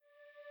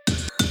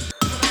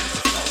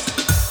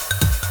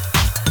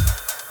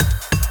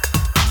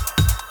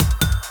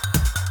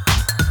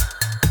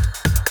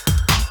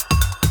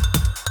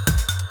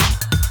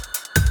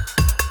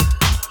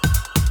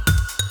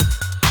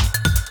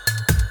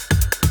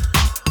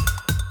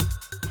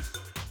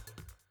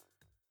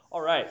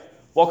right.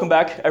 Welcome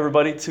back,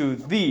 everybody, to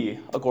the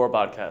Agora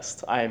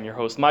podcast. I am your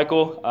host,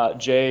 Michael.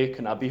 Jay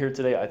could not be here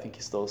today. I think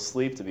he's still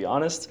asleep, to be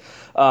honest.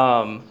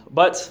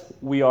 But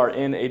we are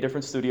in a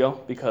different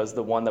studio because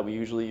the one that we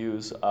usually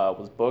use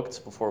was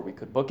booked before we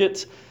could book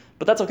it.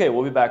 But that's okay.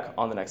 We'll be back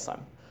on the next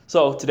time.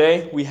 So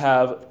today we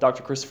have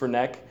Dr. Christopher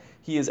Neck.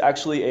 He is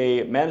actually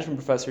a management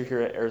professor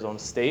here at Arizona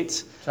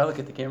State. Should I look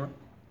at the camera?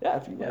 Yeah,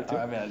 if you'd like to.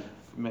 I mean,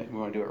 we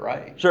want to do it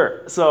right.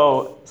 Sure.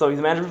 So he's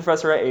a management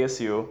professor at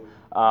ASU.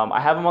 I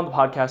have him on the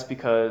podcast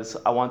because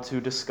I want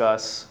to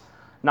discuss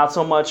not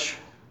so much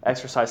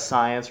exercise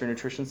science or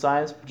nutrition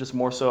science, but just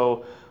more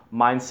so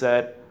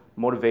mindset,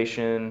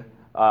 motivation.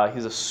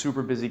 He's a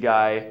super busy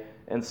guy,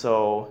 and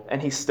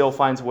he still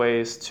finds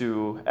ways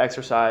to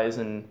exercise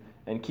and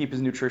keep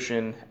his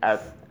nutrition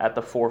at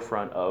the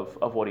forefront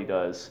of what he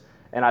does.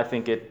 And I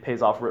think it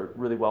pays off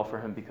really well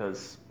for him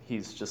because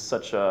he's just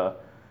such a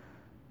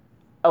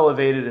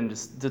elevated and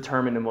just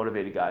determined and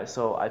motivated guy.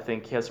 So I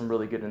think he has some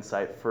really good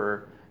insight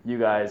for you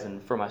guys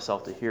and for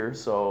myself to hear.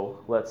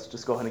 So let's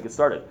just go ahead and get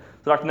started.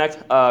 So Dr.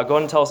 Neck, go ahead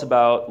and tell us a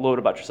little bit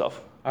about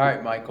yourself. All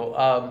right, Michael.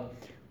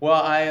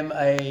 Well, I am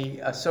an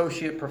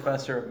associate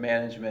professor of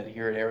management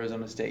here at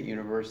Arizona State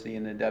University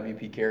in the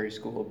W.P. Carey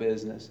School of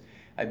Business.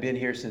 I've been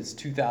here since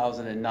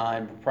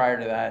 2009. Prior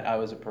to that, I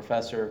was a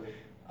professor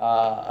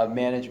of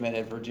management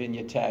at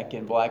Virginia Tech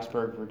in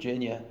Blacksburg,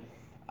 Virginia.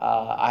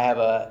 I have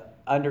a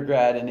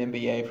undergrad and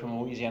MBA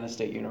from Louisiana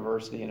State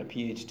University and a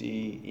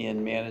PhD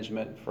in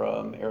management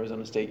from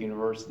Arizona State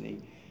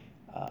University.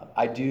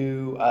 I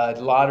do a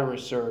lot of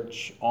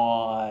research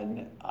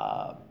on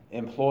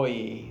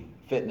employee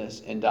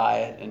fitness and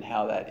diet and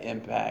how that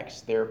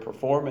impacts their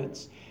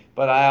performance,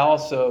 but I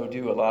also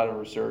do a lot of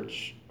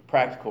research,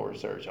 practical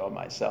research on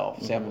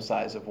myself, sample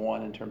size of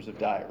one in terms of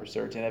diet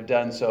research, and I've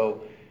done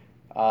so.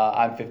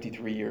 I'm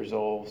 53 years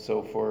old,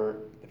 so for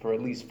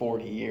at least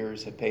 40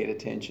 years have paid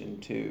attention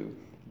to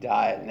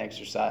diet and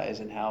exercise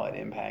and how it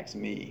impacts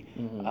me.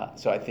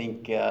 So I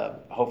think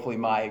hopefully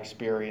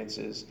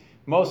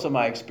most of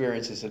my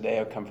experiences today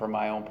have come from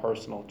my own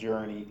personal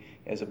journey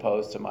as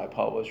opposed to my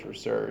published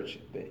research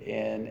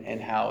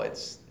and how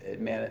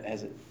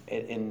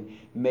and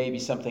maybe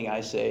something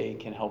I say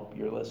can help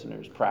your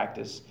listeners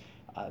practice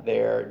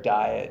their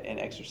diet and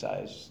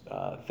exercise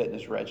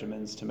fitness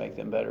regimens to make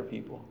them better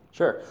people.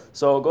 Sure.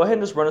 So go ahead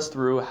and just run us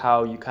through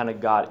how you kind of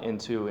got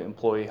into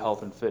employee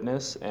health and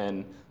fitness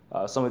and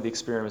some of the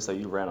experiments that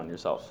you ran on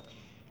yourself.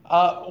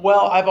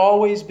 Well, I've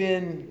always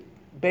been,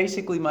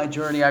 basically my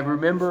journey, I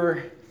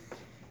remember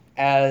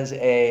as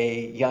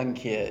a young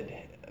kid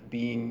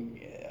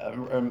being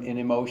an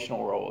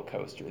emotional roller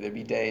coaster. There'd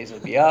be days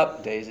it'd be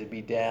up, days it'd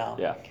be down.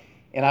 Yeah.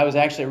 And I was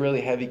actually a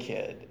really heavy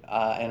kid.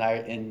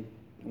 And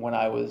when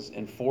I was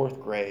in fourth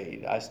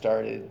grade, I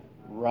started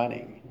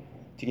running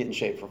to get in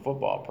shape for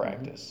football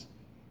practice.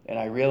 And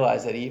I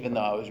realized that even though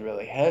I was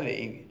really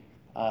heavy,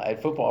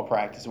 at football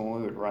practice, when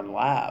we would run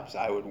laps,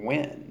 I would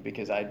win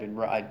because I'd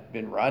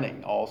been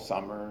running all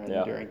summer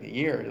and during the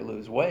year to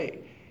lose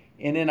weight.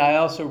 And then I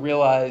also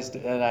realized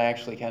that I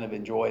actually kind of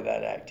enjoy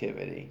that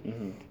activity.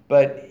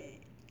 But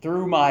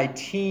through my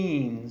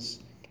teens,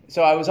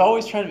 so I was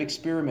always trying to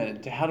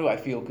experiment to how do I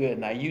feel good.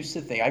 And I used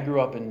to think, I grew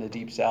up in the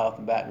Deep South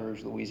in Baton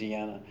Rouge,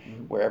 Louisiana,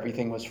 where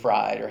everything was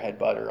fried or had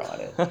butter on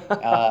it.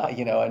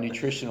 A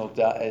nutritional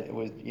diet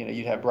was,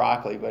 you'd have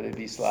broccoli, but it'd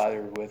be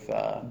slathered with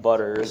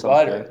butter or something.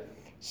 Butter.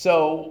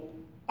 So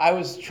I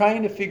was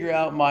trying to figure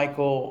out,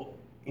 Michael,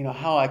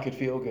 how I could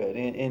feel good.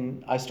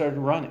 And I started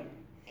running.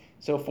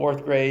 So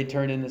fourth grade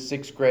turned into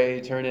sixth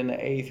grade, turned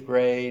into eighth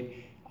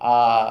grade.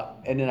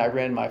 And then I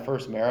ran my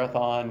first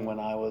marathon when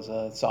I was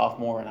a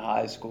sophomore in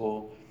high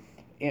school.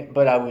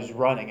 But I was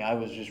running. I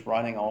was just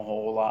running a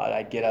whole lot.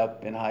 I'd get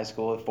up in high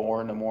school at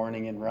 4 a.m.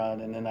 and run,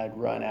 and then I'd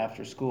run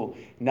after school.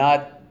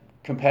 Not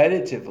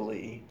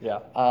competitively,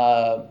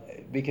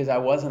 because I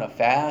wasn't a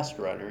fast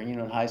runner.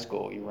 In high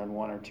school you run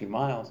 1 or 2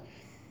 miles.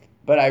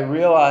 But I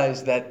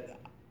realized that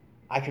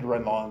I could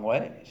run long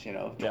ways,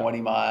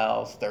 20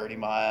 miles, 30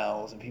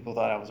 miles, and people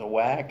thought I was a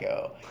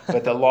wacko.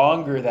 But the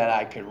longer that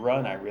I could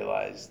run, I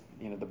realized,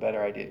 the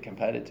better I did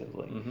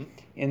competitively.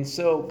 And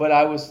so, but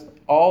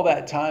all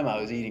that time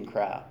I was eating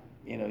crap,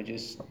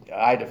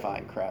 I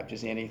define crap,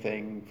 just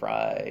anything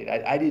fried.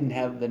 I didn't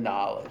have the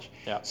knowledge.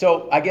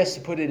 So I guess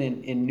to put it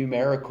in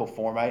numerical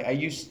form, I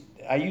used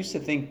to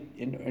think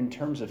in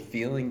terms of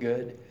feeling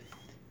good,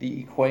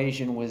 the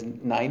equation was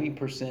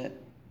 90%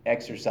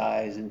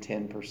 exercise and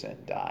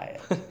 10%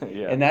 diet.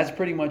 And that's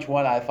pretty much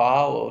what I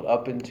followed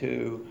up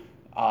into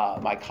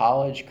my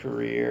college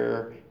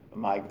career,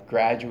 my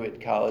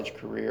graduate college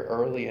career,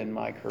 early in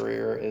my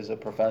career as a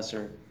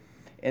professor.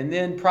 And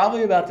then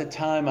probably about the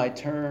time I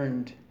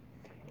turned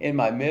in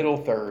my middle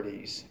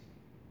 30s,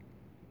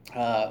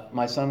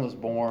 my son was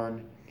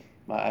born.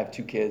 I have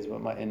 2 kids,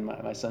 but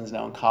my son's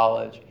now in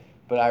college.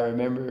 But I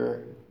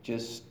remember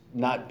just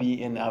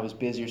I was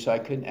busier, so I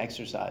couldn't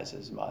exercise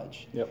as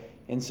much.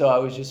 And so I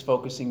was just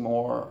focusing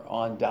more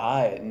on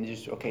diet and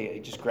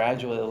just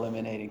gradually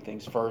eliminating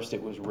things. First,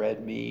 it was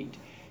red meat.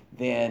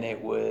 then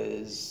it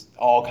was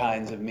all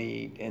kinds of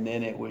meat, and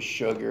then it was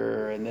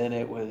sugar, and then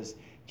it was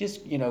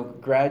just,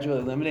 gradually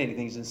eliminating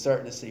things and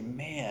starting to say,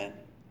 man,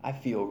 I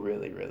feel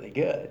really, really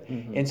good.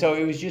 Mm-hmm. And so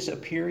it was just a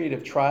period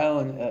of trial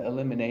and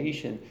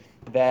elimination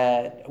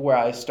that where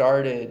I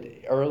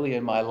started early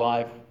in my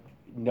life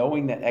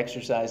knowing that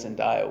exercise and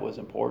diet was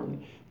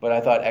important, but I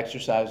thought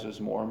exercise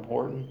was more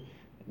important,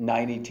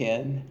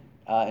 90-10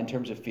 in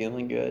terms of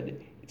feeling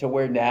good. To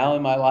where now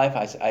in my life,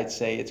 I'd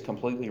say it's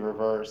completely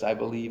reversed. I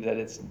believe that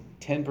it's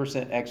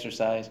 10%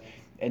 exercise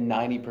and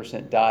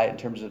 90% diet in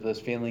terms of this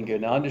feeling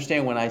good. Now,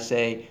 understand when I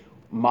say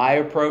my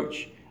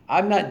approach,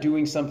 I'm not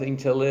doing something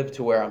to live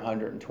to where I'm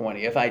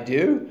 120. If I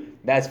do,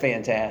 that's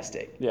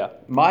fantastic. Yeah.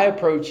 My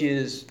approach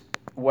is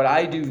what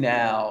I do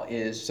now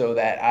is so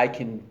that I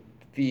can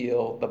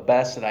feel the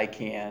best that I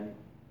can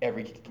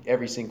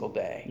every single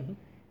day. Mm-hmm.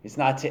 It's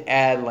not to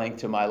add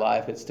length to my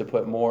life, it's to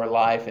put more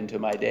life into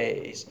my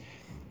days.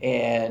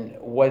 And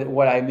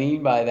what I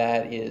mean by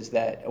that is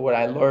that what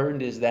I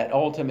learned is that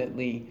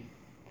ultimately,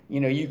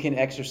 you can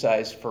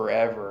exercise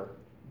forever,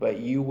 but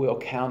you will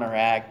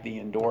counteract the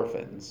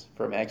endorphins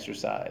from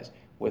exercise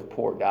with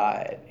poor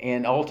diet.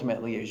 And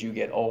ultimately, as you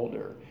get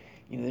older,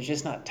 there's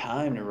just not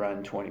time to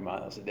run 20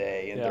 miles a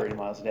day and 30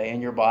 miles a day,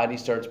 and your body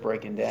starts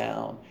breaking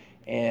down.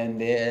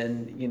 And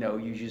then,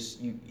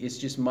 it's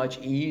just much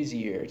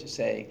easier to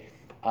say,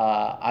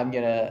 I'm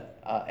going to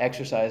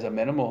exercise a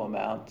minimal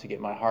amount to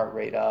get my heart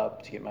rate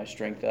up, to get my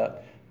strength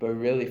up, but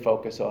really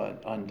focus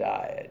on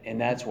diet.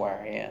 And that's where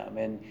I am.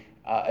 And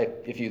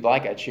if you'd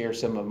like, I'd share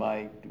some of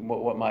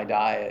what my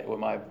diet, what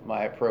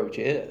my approach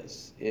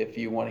is, if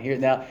you want to hear it.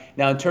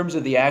 Now, in terms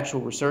of the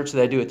actual research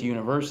that I do at the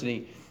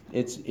university,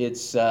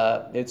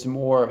 it's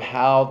more of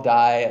how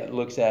diet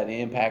looks at and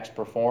impacts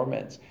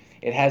performance.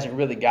 It hasn't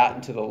really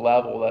gotten to the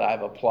level that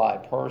I've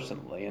applied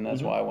personally, and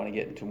that's why I want to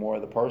get into more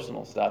of the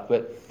personal stuff.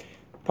 But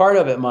part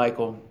of it,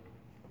 Michael,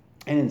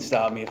 and then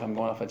stop me if I'm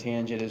going off a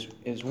tangent,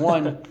 is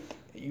one,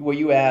 what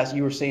you asked,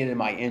 you were saying in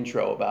my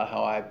intro about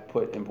how I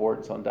put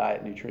importance on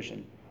diet and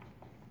nutrition.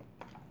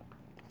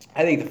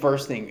 I think the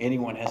first thing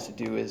anyone has to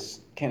do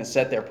is kind of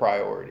set their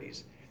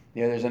priorities.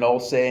 There's an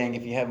old saying,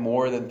 if you have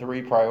more than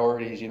 3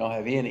 priorities, you don't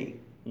have any.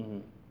 Mm-hmm.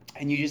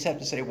 And you just have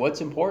to say,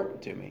 what's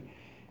important to me?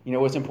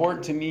 What's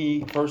important to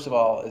me, first of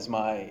all, is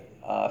my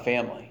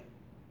family,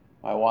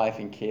 my wife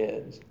and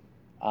kids,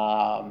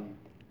 and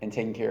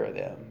taking care of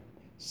them.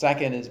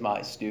 Second is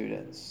my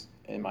students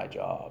and my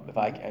job.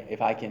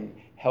 If I can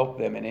help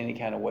them in any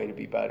kind of way to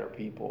be better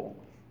people,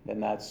 then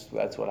that's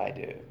what I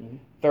do. Mm-hmm.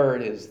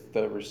 Third is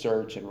the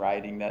research and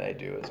writing that I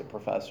do as a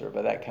professor,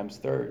 but that comes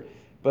third.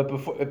 But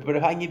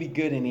if I can be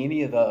good in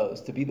any of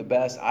those, to be the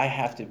best, I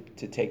have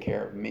to take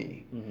care of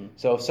me. Mm-hmm.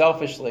 So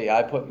selfishly,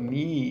 I put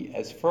me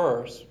as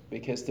first,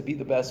 because to be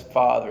the best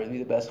father, to be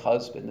the best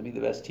husband, to be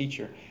the best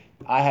teacher,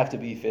 I have to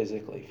be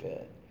physically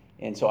fit.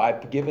 And so I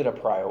give it a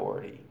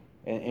priority.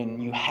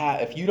 And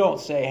if you don't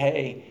say,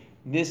 hey,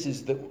 this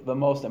is the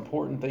most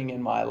important thing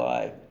in my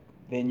life,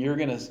 then you're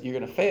gonna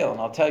fail.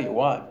 And I'll tell you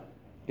why.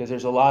 Because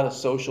there's a lot of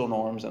social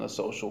norms and a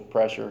social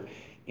pressure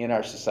in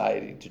our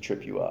society to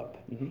trip you up.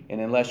 Mm-hmm.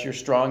 And unless you're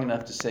strong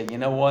enough to say, you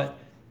know what,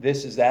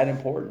 this is that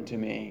important to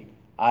me,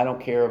 I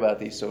don't care about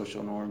these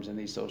social norms and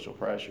these social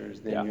pressures,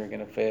 then you're going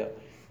to fail.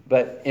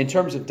 But in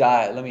terms of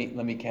diet, let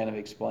me kind of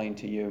explain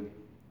to you.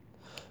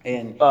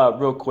 And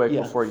real quick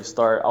before you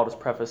start, I'll just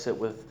preface it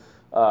with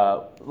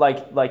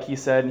like he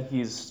said,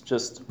 he's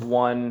just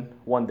one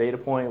data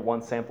point,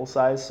 one sample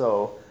size.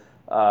 So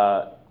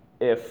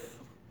if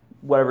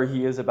whatever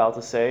he is about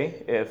to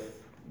say, if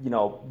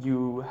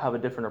you have a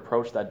different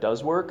approach that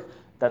does work,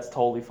 that's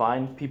totally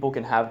fine. People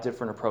can have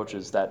different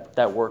approaches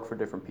that work for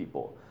different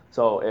people.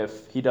 So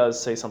if he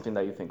does say something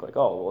that you think like,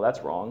 oh, well,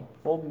 that's wrong,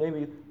 well,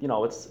 maybe,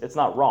 it's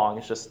not wrong.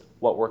 It's just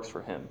what works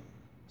for him.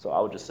 So I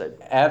would just say,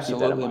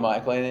 absolutely,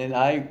 Michael. And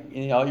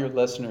all your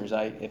listeners,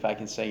 if I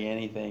can say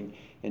anything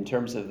in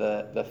terms of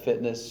the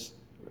fitness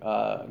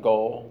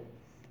goal,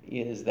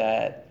 is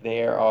that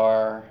there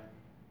are,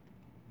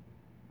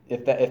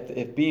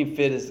 if being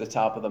fit is the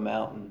top of the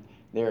mountain,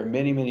 there are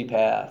many, many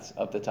paths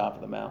up the top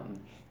of the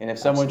mountain. And if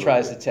someone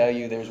tries to tell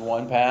you there's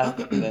one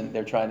path, then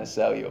they're trying to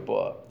sell you a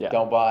book. Yeah.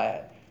 Don't buy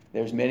it.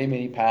 There's many,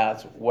 many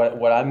paths. What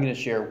I'm going to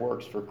share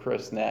works for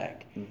Chris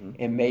Neck. Mm-hmm.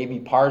 And maybe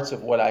parts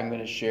of what I'm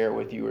going to share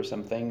with you or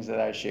some things that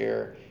I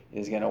share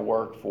is going to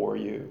work for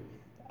you.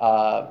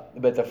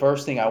 But the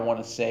first thing I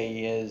want to say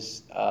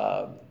is,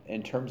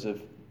 in terms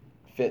of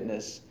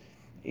fitness,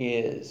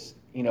 is,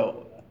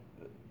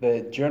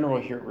 the general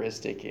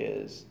heuristic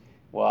is,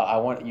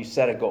 well, you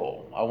set a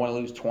goal. I want to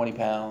lose 20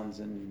 pounds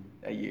in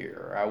a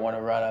year. Or I want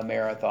to run a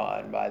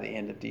marathon by the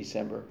end of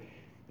December.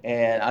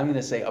 And I'm going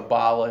to say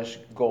abolish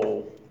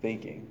goal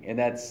thinking. And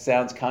that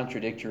sounds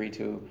contradictory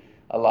to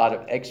a lot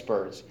of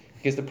experts.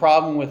 Because the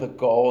problem with a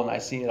goal, and I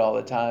see it all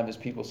the time, is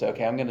people say,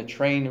 okay, I'm going to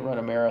train to run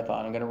a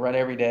marathon. I'm going to run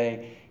every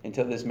day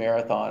until this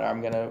marathon. Or I'm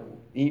going to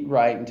eat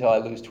right until I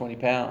lose 20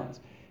 pounds.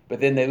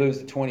 But then they lose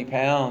the 20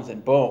 pounds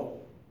and boom.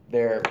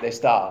 They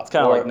stop. It's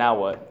kind of like, now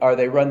what? Or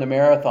they run the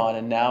marathon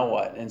and now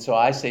what? And so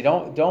I say,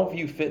 don't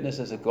view fitness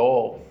as a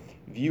goal.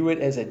 View it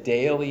as a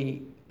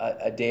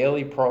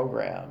daily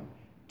program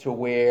to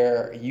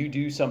where you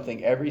do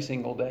something every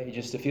single day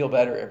just to feel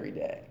better every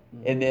day.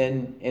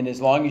 And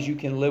as long as you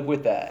can live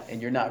with that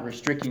and you're not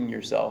restricting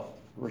yourself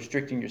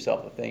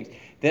of things,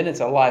 then it's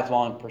a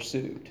lifelong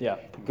pursuit. Yeah.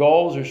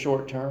 Goals are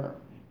short term.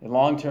 And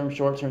long term,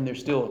 short term, there's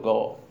still a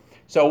goal.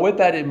 So with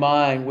that in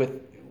mind,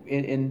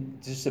 in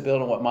just to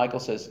build on what Michael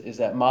says, is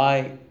that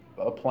my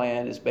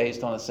plan is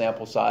based on a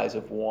sample size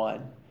of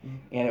one,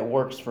 and it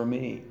works for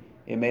me.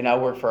 It may not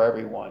work for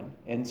everyone,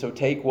 and so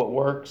take what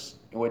works,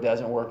 and what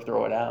doesn't work,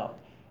 throw it out.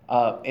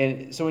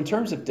 And so in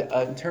terms of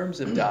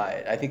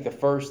diet, I think the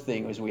first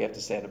thing is we have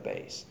to set a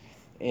base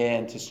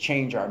and to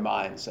change our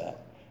mindset.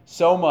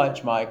 So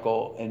much,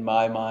 Michael, in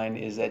my mind,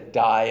 is that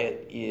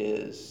diet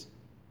is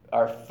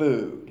our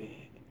food.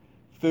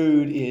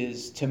 Food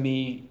is, to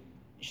me,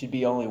 should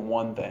be only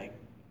one thing,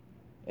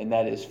 and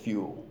that is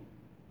fuel.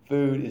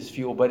 Food is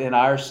fuel, but in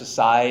our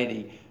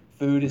society,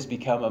 food has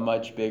become a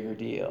much bigger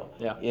deal.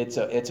 Yeah. It's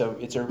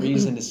a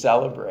reason to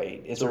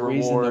celebrate. It's a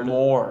reason to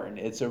mourn.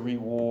 It's a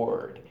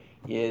reward.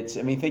 I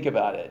mean, think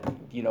about it.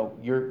 You know,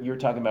 you're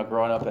talking about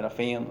growing up in a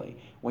family.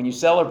 When you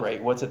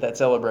celebrate, what's at that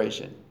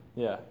celebration?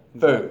 Yeah.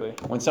 Exactly.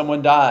 Food. When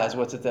someone dies,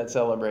 what's at that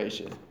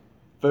celebration?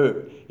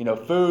 Food. You know,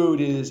 food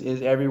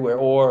is everywhere.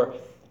 Or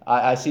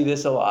I see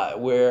this a lot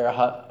where,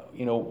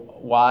 you know,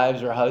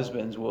 wives or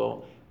husbands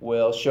will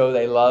show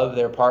they love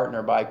their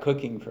partner by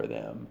cooking for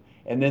them,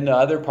 and then the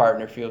other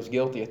partner feels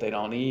guilty if they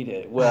don't eat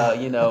it. Well,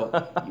 you know,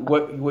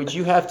 what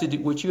you have to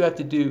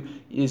do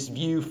is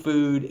view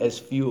food as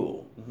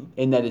fuel,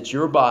 and that it's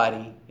your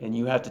body, and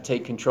you have to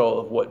take control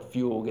of what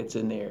fuel gets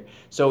in there.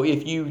 So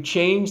if you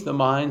change the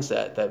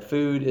mindset that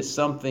food is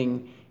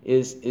something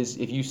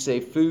if you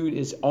say food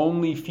is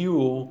only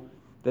fuel,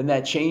 then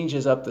that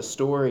changes up the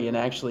story and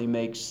actually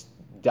makes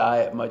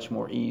diet much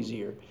more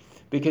easier.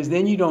 Because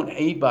then you don't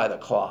eat by the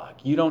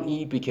clock. You don't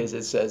eat because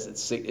it says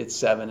it's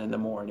 7 in the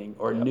morning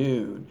or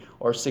noon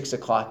or 6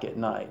 o'clock at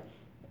night.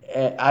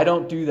 I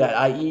don't do that.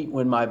 I eat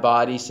when my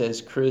body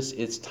says, Chris,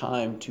 it's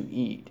time to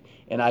eat.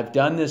 And I've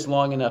done this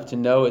long enough to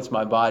know it's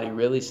my body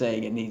really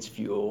saying it needs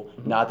fuel,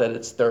 not that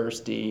it's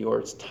thirsty or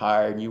it's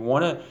tired. You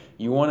want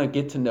to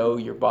get to know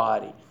your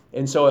body.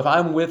 And so if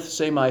I'm with,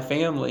 say, my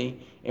family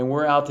and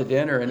we're out to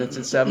dinner and it's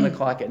at 7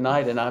 o'clock at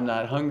night and I'm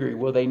not hungry,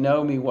 well, they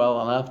know me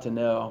well enough to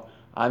know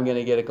I'm going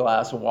to get a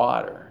glass of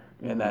water,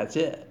 and that's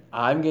it.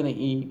 I'm going to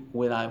eat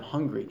when I'm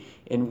hungry.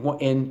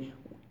 And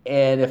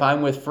if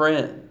I'm with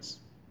friends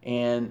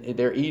and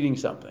they're eating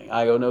something,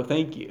 I go, no,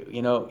 thank you.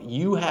 You know,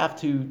 you have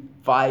to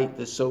fight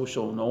the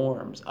social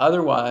norms.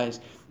 Otherwise,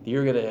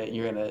 you're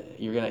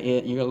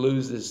gonna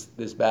lose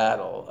this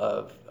battle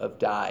of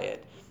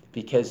diet,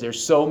 because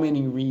there's so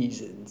many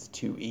reasons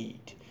to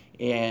eat.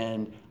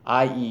 And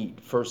I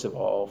eat, first of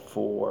all,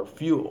 for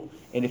fuel.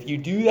 And if you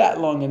do that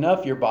long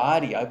enough, your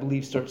body, I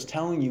believe, starts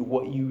telling you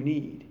what you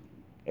need.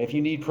 If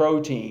you need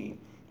protein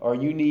or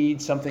you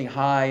need something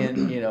high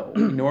in, you know,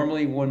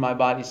 normally when my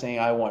body's saying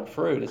I want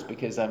fruit, it's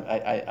because I'm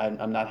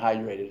not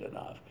hydrated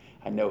enough.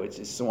 I know it's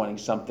just wanting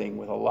something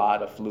with a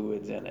lot of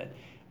fluids in it.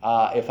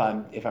 If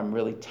I'm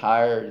really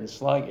tired and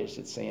sluggish,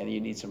 it's saying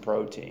you need some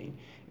protein.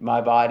 My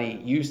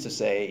body used to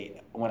say,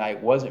 when I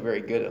wasn't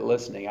very good at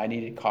listening, I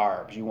needed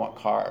carbs. You want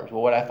carbs.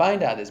 Well, what I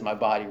find out is my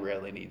body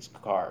rarely needs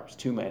carbs,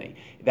 too many.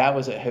 That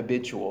was a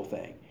habitual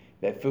thing.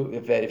 That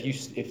if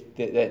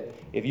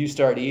you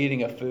start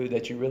eating a food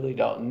that you really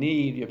don't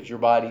need, if your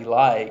body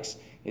likes,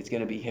 it's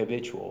going to be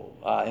habitual.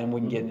 And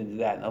we can get into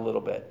that in a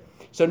little bit.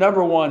 So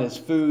number one is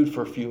food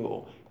for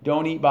fuel.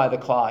 Don't eat by the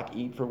clock.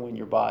 Eat for when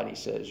your body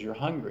says you're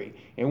hungry.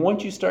 And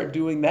once you start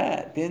doing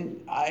that,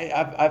 then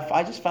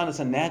I just found it's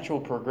a natural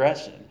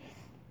progression.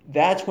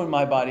 That's when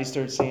my body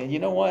starts saying, you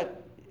know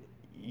what?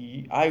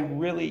 It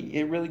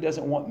really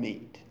doesn't want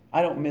meat.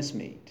 I don't miss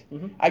meat.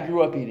 I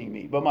grew up eating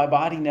meat, but my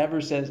body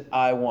never says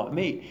I want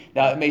meat.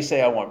 Now it may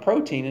say I want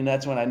protein, and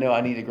that's when I know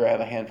I need to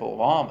grab a handful of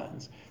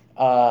almonds.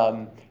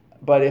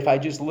 But if I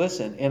just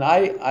listen, and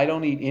I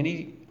don't eat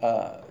any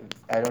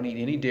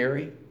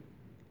dairy.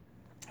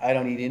 I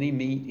don't eat any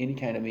meat, any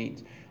kind of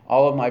meat.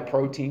 All of my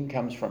protein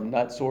comes from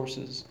nut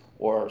sources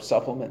or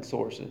supplement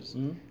sources,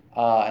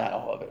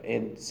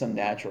 and some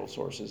natural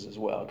sources as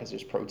well, because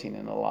there's protein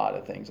in a lot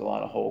of things. A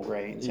lot of whole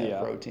grains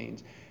have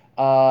proteins.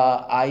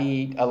 I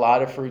eat a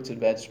lot of fruits and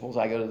vegetables.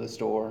 I go to the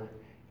store,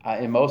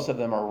 and most of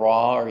them are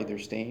raw or either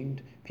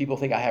steamed. People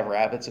think I have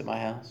rabbits at my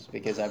house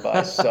because I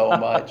buy so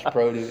much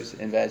produce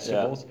and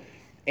vegetables.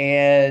 Yeah.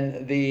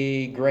 And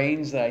the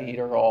grains that I eat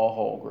are all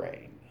whole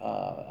grain.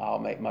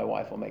 My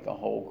wife will make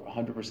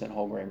 100%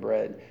 whole grain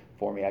bread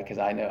for me, because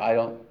I know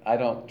I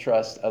don't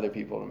trust other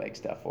people to make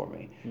stuff for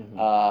me.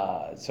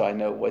 So I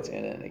know what's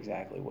in it and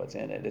exactly what's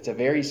in it. It's a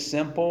very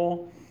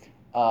simple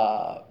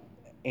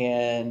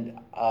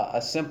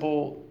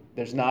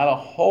there's not a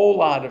whole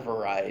lot of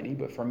variety,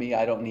 but for me,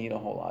 I don't need a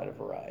whole lot of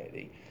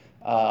variety.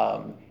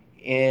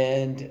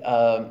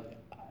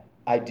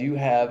 I do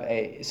have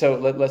so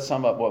let's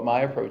sum up what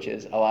my approach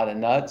is: a lot of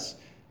nuts,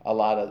 a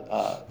lot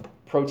of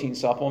protein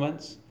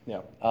supplements,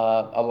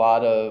 a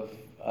lot of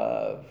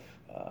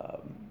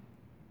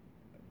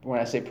when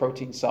I say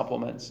protein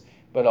supplements,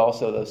 but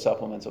also those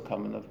supplements will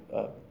come in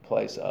the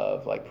place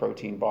of like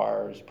protein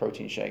bars,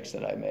 protein shakes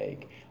that I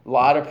make. A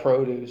lot of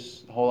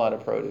produce, a whole lot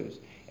of produce,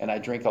 and I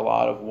drink a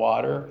lot of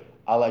water.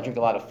 I drink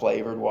a lot of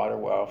flavored water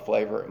where I'll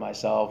flavor it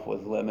myself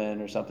with lemon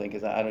or something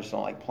because I just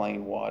don't like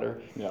plain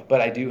water. Yeah.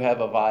 But I do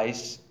have a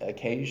vice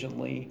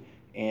occasionally,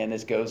 and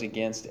this goes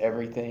against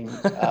everything.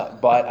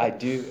 But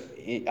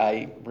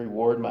I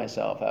reward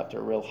myself after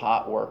a real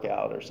hot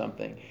workout or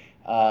something.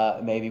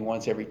 Maybe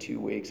once every 2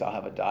 weeks I'll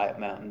have a Diet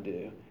Mountain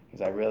Dew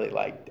because I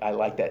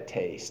like that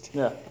taste.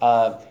 Yeah.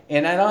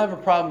 And I don't have a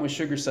problem with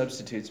sugar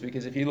substitutes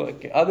because if you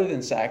look, other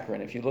than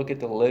saccharin, if you look at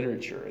the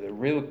literature, the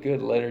real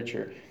good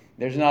literature,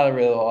 there's not a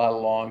lot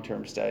of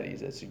long-term studies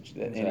that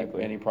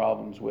Exactly. any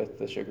problems with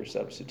the sugar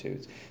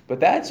substitutes.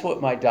 But that's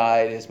what my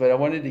diet is. But I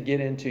wanted to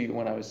get into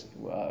when I was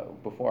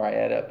before I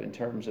add up in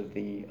terms of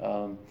the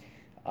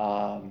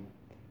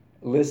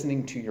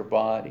listening to your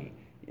body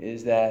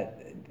is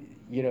that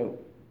you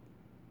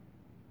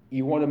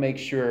want to make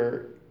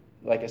sure,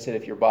 like I said,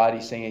 if your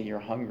body's saying you're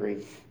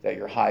hungry, that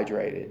you're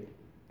hydrated,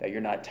 that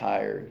you're not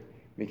tired,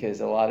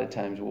 because a lot of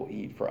times we'll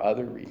eat for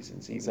other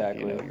reasons, even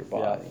Exactly. your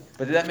body. Yeah.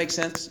 But did that make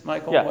sense,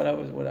 Michael? Yeah.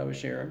 What I was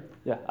sharing?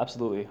 Yeah,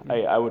 absolutely.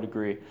 I would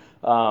agree.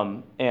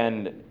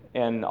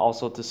 And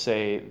also to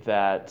say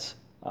that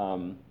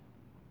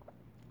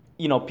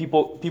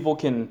people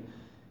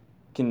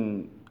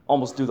can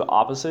almost do the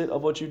opposite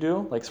of what you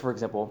do. Like, for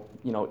example,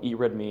 eat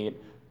red meat,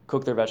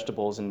 cook their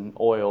vegetables in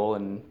oil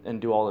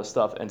and do all this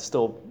stuff and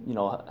still,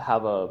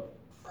 have a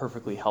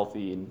perfectly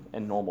healthy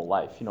and normal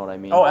life. You know what I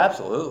mean? Oh,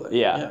 absolutely.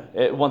 Yeah.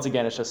 Once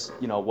again, it's just,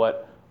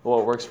 what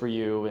works for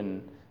you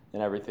and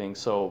everything.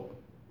 So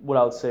what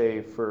I would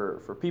say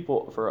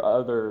for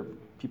other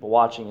people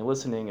watching and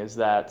listening is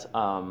that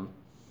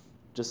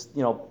just,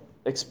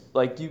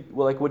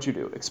 like what you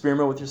do,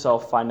 experiment with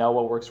yourself, find out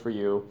what works for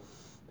you.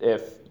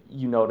 If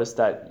you notice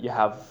that you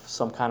have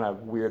some kind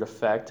of weird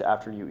effect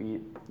after you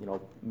eat,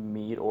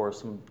 meat or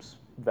some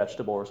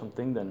vegetable or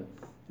something, then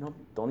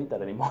don't eat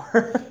that anymore.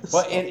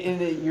 Well, and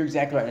you're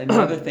exactly right.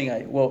 Another thing,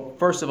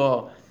 first of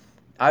all,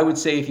 I would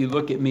say if you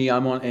look at me,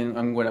 what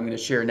I'm going to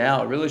share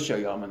now, really show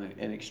you I'm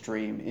an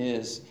extreme,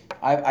 is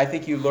I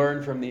think you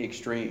learn from the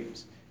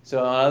extremes.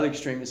 So another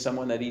extreme is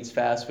someone that eats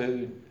fast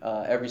food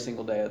every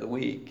single day of the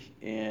week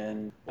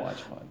and watch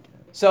podcast.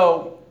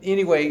 So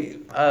anyway,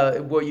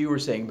 what you were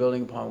saying,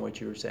 building upon what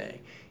you were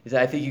saying, is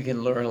I think you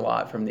can learn a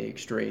lot from the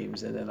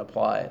extremes and then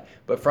apply it.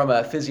 But from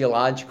a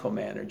physiological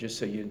manner, just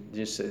so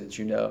that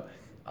you know,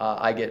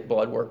 I get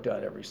blood work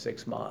done every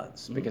 6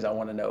 months because I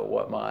want to know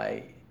what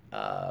my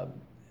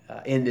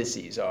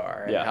indices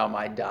are and how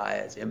my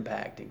diet's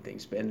impacting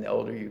things. And the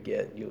older you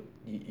get, you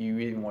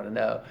even want to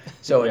know.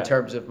 So in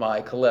terms of my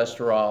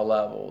cholesterol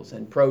levels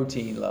and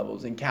protein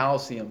levels and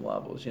calcium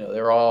levels,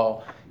 they're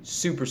all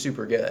super,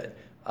 super good.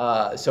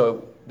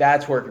 So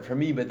that's working for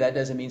me, but that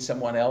doesn't mean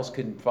someone else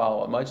couldn't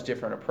follow a much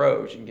different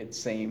approach and get the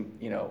same,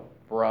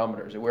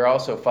 barometers. And we're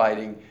also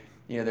fighting,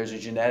 there's a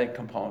genetic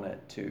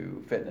component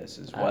to fitness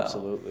as well.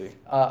 Absolutely.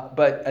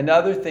 But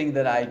another thing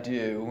that I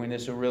do, and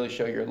this will really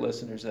show your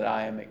listeners that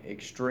I am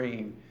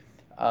extreme,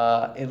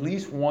 at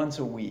least once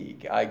a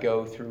week, I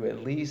go through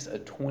at least a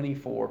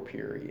 24-hour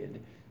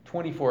period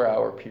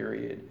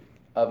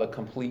of a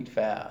complete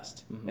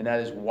fast, and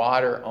that is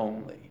water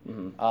only.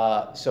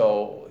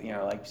 So,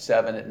 like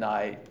 7 at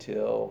night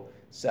till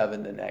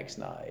 7 the next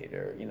night,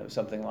 or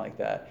something like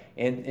that.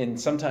 And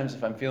sometimes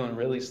if I'm feeling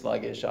really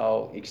sluggish,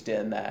 I'll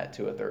extend that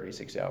to a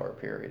 36-hour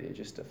period. It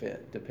just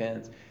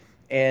depends.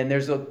 And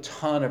there's a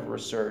ton of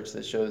research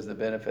that shows the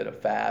benefit of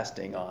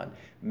fasting on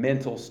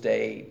mental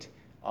state,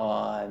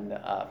 on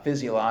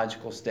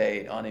physiological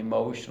state, on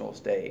emotional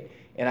state.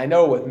 And I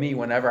know with me,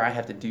 whenever I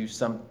have to do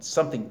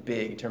something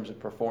big in terms of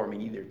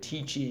performing, either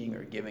teaching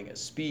or giving a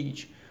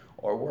speech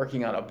or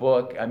working on a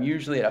book, I'm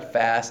usually at a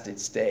fasted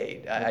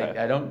state. Okay.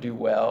 I don't do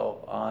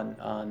well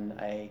on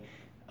a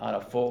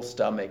full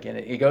stomach, and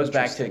it goes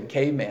back to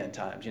caveman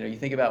times. You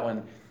think about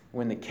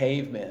when the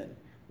cavemen,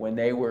 when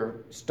they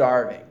were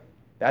starving,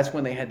 that's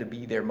when they had to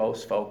be their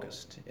most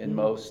focused and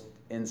most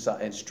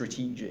insight and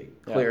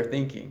strategic, clear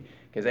thinking,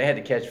 because they had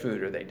to catch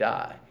food or they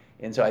die.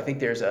 And so I think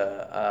there's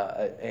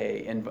a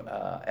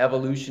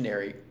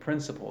evolutionary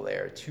principle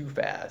there to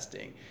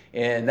fasting,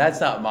 and that's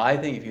not my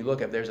thing. If you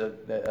look up, there's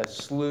a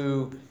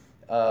slew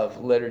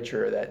of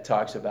literature that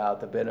talks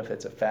about the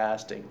benefits of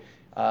fasting.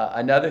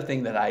 Another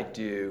thing that I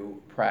do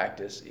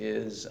practice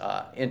is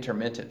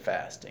intermittent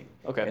fasting.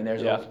 Okay. And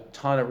there's a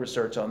ton of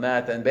research on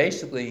that. Then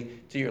basically,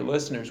 to your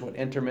listeners, what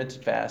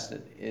intermittent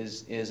fasting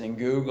is and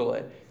Google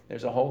it.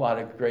 There's a whole lot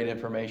of great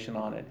information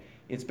on it.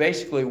 It's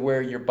basically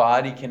where your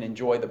body can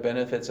enjoy the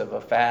benefits of a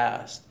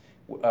fast,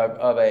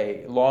 of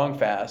a long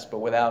fast, but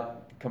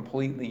without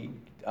completely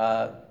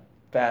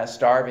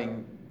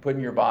starving,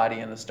 putting your body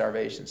in a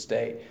starvation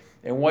state.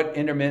 And what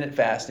intermittent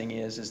fasting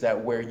is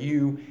that where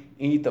you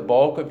eat the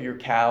bulk of your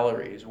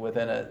calories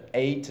within an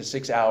 8 to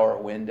 6 hour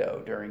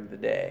window during the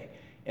day.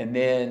 And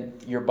then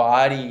your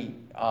body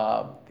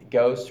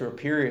goes through a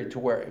period to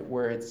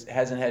where it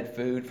hasn't had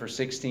food for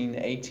 16 to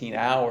 18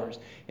 hours,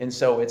 and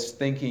so it's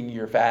thinking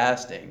you're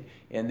fasting,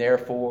 and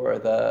therefore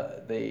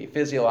the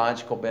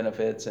physiological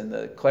benefits and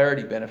the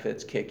clarity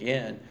benefits kick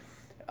in.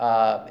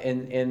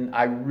 And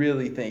I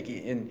really think,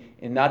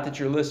 and not that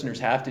your listeners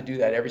have to do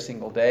that every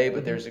single day,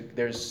 but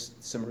there's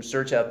some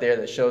research out there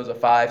that shows a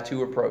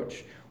 5-2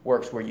 approach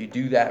works, where you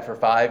do that for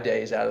 5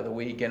 days out of the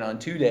week, and on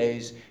 2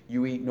 days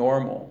you eat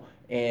normal.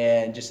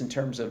 And just in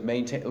terms of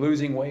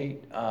losing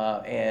weight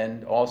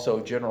and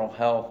also general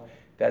health,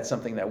 that's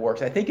something that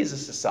works. I think as a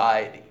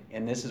society,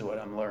 and this is what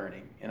I'm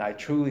learning, and I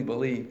truly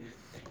believe,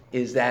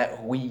 is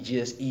that we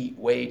just eat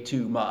way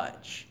too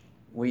much.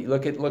 We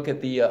look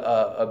at the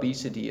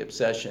obesity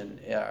obsession,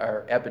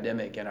 our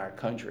epidemic in our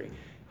country.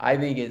 I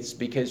think it's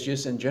because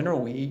just in general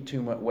we eat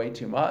way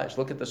too much.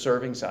 Look at the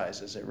serving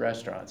sizes at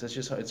restaurants.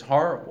 It's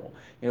horrible.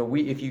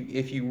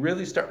 If you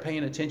really start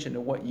paying attention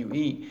to what you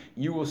eat,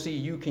 you will see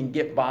you can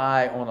get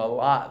by on a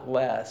lot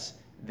less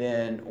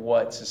than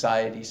what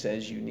society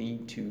says you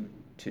need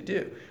to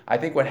do. I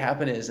think what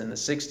happened is in the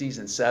 60s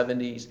and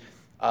 70s,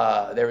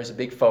 there was a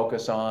big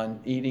focus on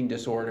eating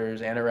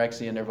disorders,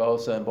 anorexia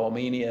nervosa and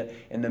bulimia,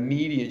 and the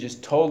media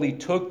just totally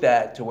took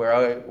that to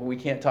where we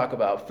can't talk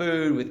about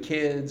food with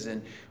kids,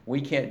 and we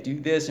can't do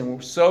this, and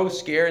we're so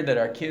scared that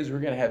our kids were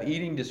going to have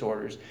eating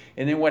disorders.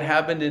 And then what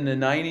happened in the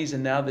 90s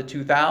and now the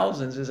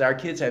 2000s is our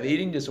kids have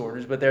eating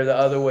disorders, but they're the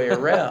other way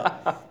around.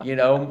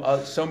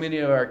 So many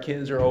of our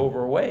kids are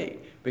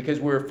overweight because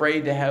we're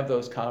afraid to have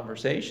those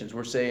conversations.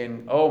 We're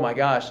saying, oh my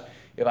gosh,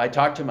 if I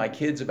talk to my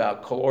kids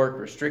about caloric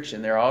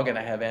restriction, they're all going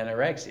to have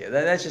anorexia.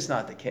 That's just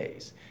not the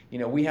case.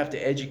 We have to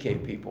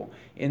educate people.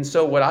 And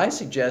so what I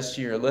suggest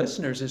to your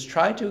listeners is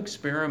try to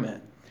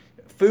experiment.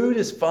 Food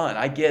is fun.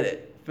 I get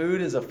it.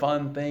 Food is a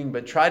fun thing,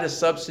 but try to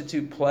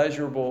substitute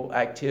pleasurable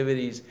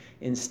activities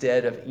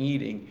instead of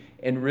eating,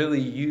 and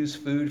really use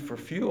food for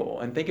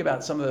fuel. And think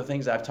about some of the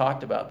things I've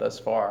talked about thus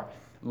far.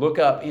 Look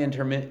up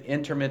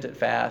intermittent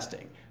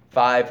fasting.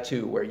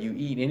 5-2, where you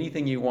eat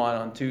anything you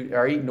want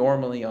or eat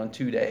normally on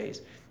 2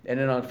 days. And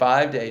then on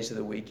 5 days of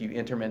the week, you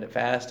intermittent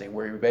fasting,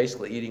 where you're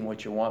basically eating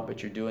what you want,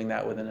 but you're doing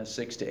that within a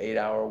 6 to 8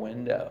 hour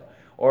window.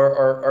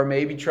 Or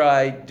maybe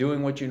try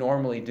doing what you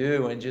normally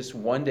do and just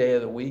 1 day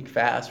of the week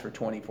fast for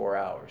 24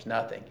 hours,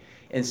 nothing,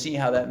 and see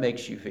how that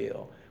makes you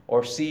feel.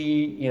 Or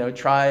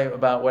try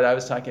about what I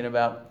was talking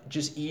about,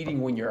 just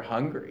eating when you're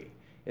hungry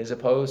as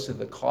opposed to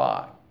the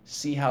clock.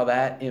 See how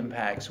that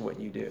impacts what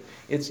you do.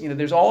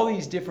 There's all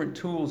these different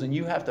tools, and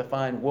you have to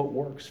find what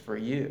works for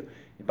you.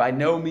 By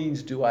no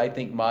means do I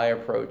think my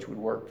approach would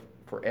work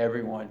for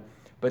everyone,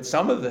 but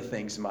some of the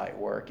things might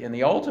work. And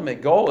the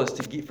ultimate goal is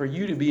for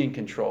you to be in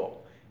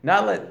control.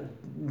 Not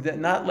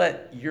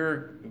let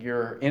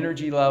your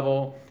energy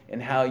level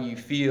and how you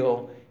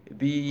feel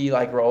be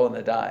like rolling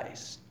the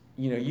dice.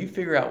 You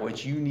figure out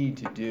what you need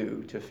to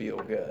do to feel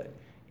good.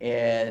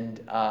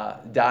 And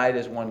diet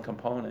is one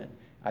component.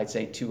 I'd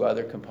say 2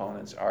 other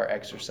components are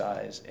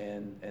exercise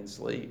and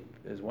sleep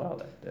as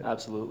well.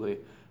 Absolutely.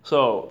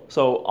 So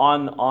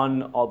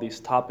on all these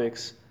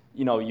topics,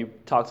 you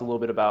talked a little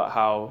bit about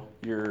how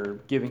you're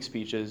giving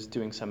speeches,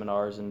 doing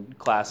seminars and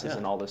classes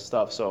and all this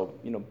stuff. So,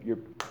 you're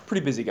a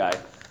pretty busy guy.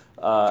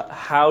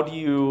 What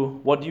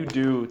do you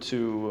do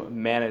to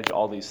manage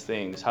all these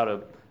things? How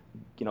to,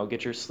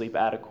 get your sleep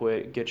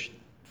adequate,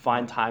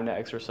 find time to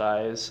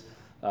exercise,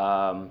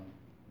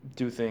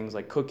 do things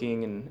like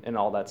cooking and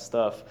all that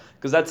stuff?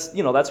 Because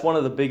that's one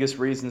of the biggest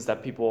reasons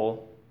that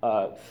people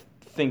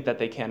think that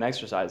they can't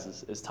exercise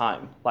is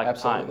time.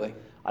 Absolutely. Time.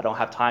 I don't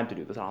have time to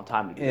do this. I don't have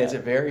time to do that. It's a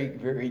very,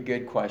 very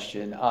good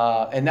question.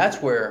 And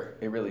that's where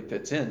it really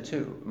fits in,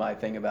 too. My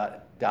thing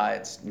about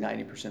diet's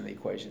 90% of the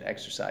equation,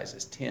 exercise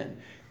is 10.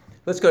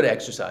 Let's go to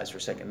exercise for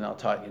a second, and I'll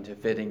talk into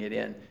fitting it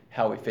in,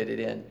 how we fit it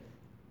in.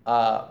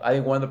 I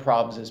think one of the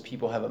problems is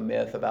people have a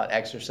myth about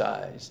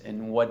exercise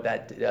and what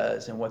that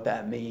does and what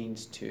that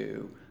means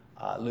to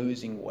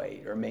losing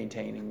weight or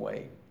maintaining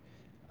weight.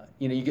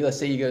 Let's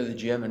say you go to the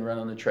gym and run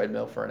on the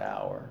treadmill for an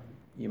hour.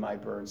 You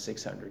might burn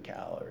 600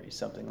 calories,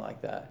 something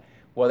like that.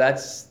 Well,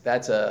 that's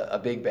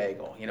a big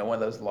bagel, one of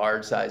those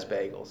large-sized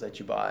bagels that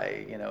you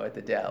buy, at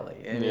the deli.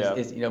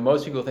 And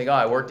most people think,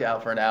 I worked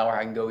out for an hour,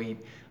 I can go eat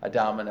a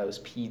Domino's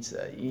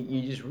pizza.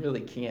 You just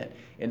really can't.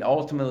 And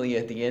ultimately,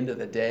 at the end of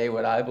the day,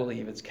 what I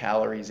believe is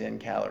calories in,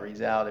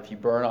 calories out. If you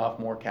burn off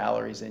more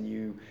calories than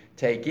you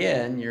take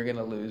in, you're going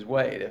to lose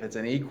weight. If it's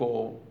an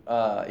equal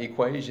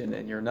equation,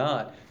 then you're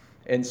not.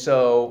 And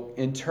so,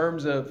 in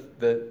terms of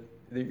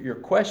your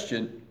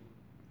question,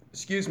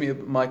 excuse me,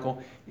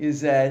 Michael,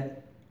 is that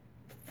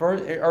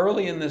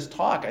early in this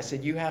talk, I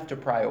said you have to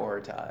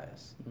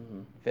prioritize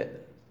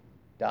fitness,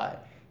 diet.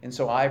 And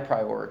so I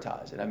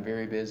prioritize it. I'm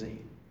very busy,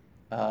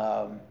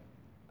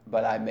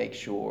 but I make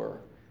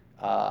sure,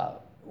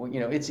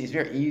 it's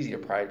very easy to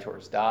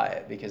prioritize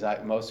diet because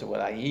most of what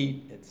I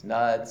eat, it's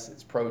nuts,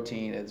 it's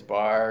protein, it's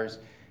bars.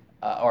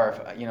 Or if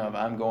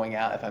I'm going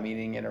out, if I'm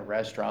eating in a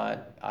restaurant,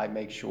 I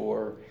make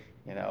sure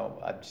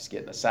I'm just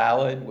getting a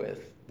salad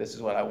with this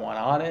is what I want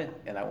on it,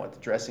 and I want the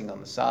dressing on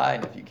the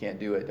side. And if you can't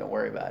do it, don't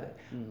worry about it.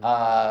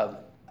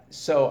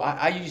 So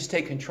I just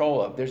take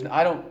control of.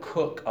 I don't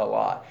cook a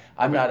lot.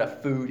 I'm not a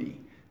foodie,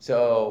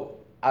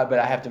 but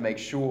I have to make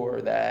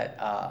sure that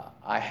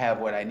I have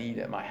what I need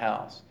at my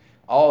house.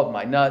 All of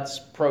my nuts,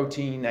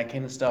 protein, that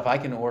kind of stuff, I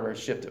can order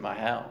shipped at my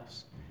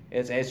house.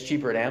 It's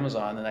cheaper at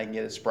Amazon than I can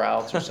get at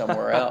Sprouts or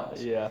somewhere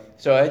else. Yeah.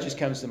 So it just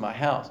comes to my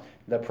house.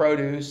 The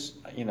produce,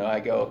 I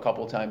go a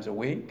couple times a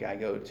week. I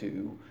go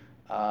to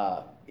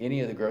any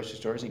of the grocery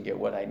stores and get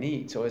what I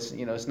need. So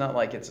it's not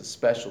like it's a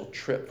special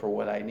trip for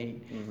what I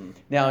need. Mm-hmm.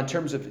 Now, in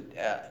terms of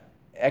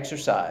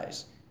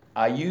exercise,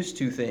 I used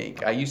to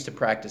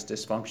practice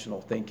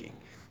dysfunctional thinking.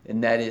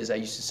 And that is, I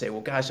used to say,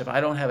 well, gosh, if I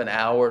don't have an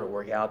hour to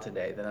work out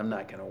today, then I'm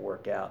not going to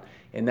work out.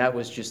 And that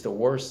was just the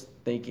worst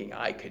thinking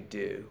I could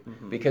do.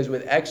 Mm-hmm. Because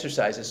with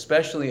exercise,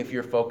 especially if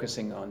you're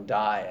focusing on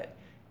diet,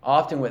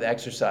 often with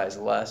exercise,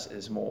 less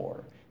is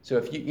more. So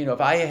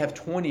if I have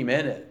 20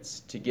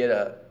 minutes to get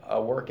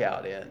a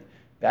workout in,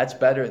 that's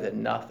better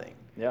than nothing.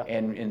 Yeah.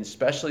 And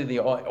especially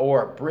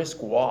or a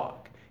brisk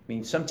walk. I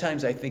mean,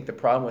 sometimes I think the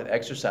problem with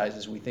exercise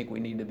is we think we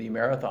need to be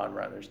marathon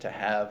runners to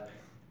have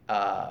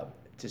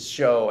to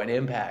show an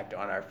impact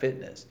on our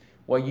fitness.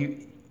 Well,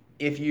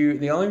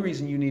 the only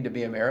reason you need to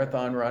be a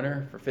marathon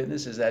runner for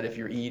fitness is that if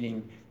you're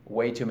eating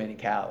way too many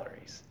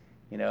calories,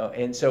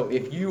 And so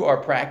if you are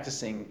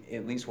practicing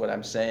at least what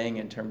I'm saying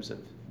in terms of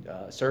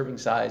serving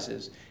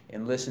sizes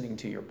and listening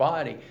to your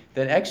body,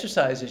 then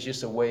exercise is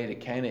just a way to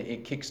kind of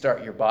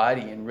kickstart your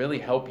body and really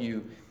help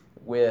you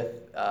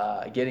with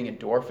getting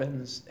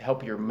endorphins,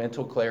 help your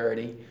mental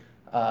clarity,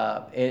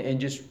 and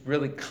just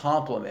really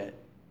complement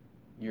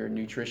your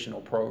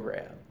nutritional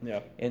program.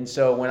 Yeah. And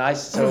so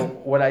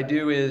what I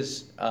do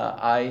is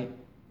I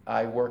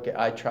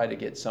try to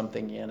get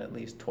something in at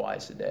least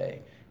twice a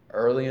day,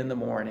 early in the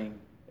morning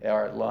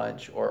or at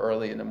lunch, or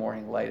early in the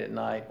morning, late at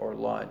night, or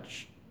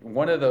lunch.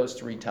 One of those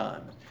 3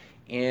 times.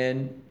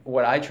 And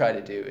what I try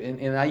to do,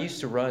 and I used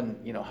to run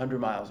 100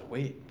 miles a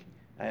week,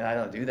 and I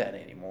don't do that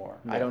anymore.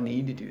 Yeah. I don't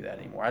need to do that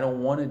anymore. I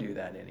don't want to do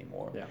that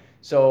anymore. Yeah.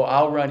 So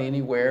I'll run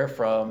anywhere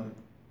from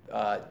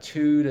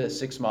 2 to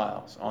 6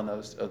 miles on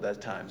those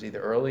times, either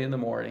early in the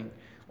morning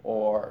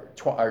or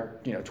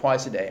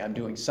twice a day. I'm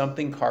doing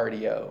something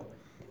cardio,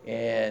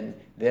 and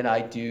then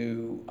I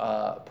do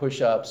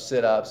push-ups,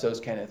 sit-ups, those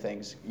kind of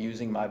things,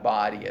 using my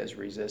body as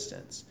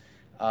resistance.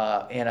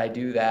 And I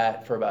do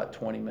that for about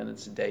 20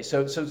 minutes a day.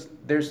 So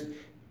there's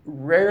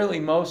rarely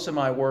most of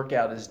my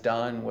workout is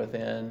done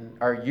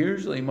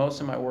usually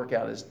most of my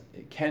workout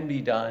can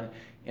be done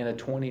in a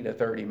 20 to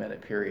 30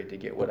 minute period to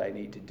get what I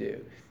need to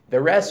do. The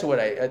rest of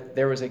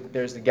there's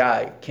the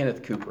guy,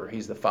 Kenneth Cooper.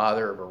 He's the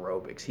father of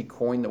aerobics. He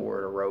coined the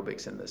word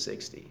aerobics in the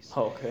 60s.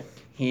 Oh, okay.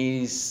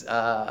 He's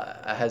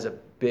has a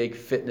big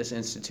fitness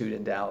institute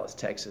in Dallas,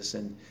 Texas,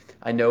 and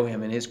I know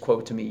him, and his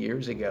quote to me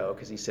years ago,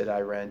 because he said I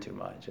ran too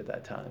much at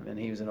that time, and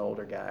he was an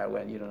older guy. I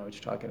went, you don't know what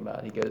you're talking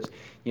about. He goes,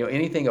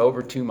 anything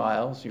over 2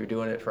 miles, you're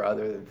doing it for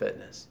other than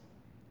fitness.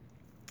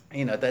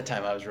 At that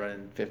time I was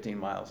running 15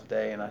 miles a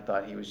day, and I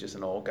thought he was just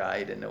an old guy.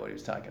 He didn't know what he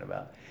was talking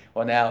about.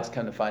 Well, now it's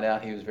come to find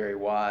out he was very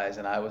wise,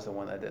 and I was the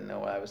one that didn't know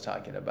what I was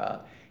talking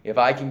about. If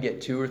I can get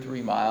 2 or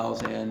 3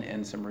 miles in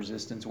and some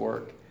resistance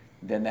work,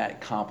 then that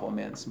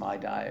complements my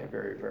diet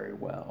very, very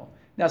well.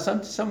 Now,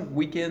 some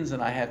weekends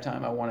and I have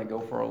time, I want to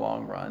go for a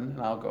long run, and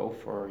I'll go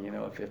for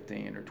a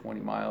 15 or 20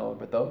 mile,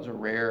 but those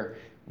are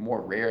more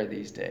rare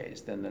these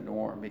days than the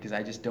norm, because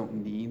I just don't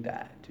need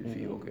that to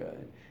feel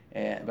good.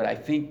 But I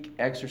think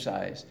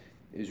exercise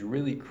is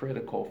really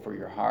critical for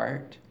your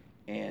heart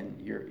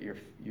and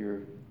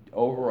your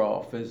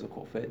overall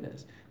physical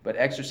fitness. But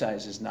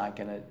exercise is not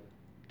going to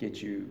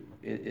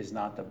is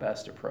not the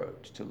best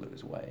approach to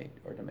lose weight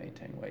or to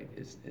maintain weight.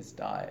 It's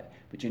diet.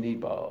 But you need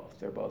both.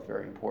 They're both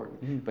very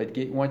important. Mm-hmm. But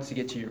once to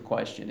get to your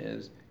question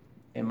is,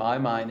 in my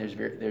mind,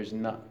 there's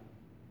not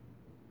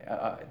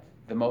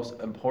the most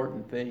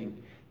important thing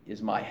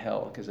is my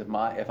health, because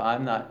if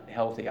I'm not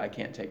healthy, I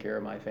can't take care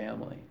of my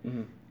family,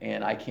 mm-hmm.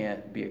 and I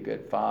can't be a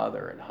good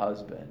father and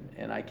husband,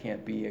 and I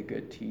can't be a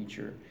good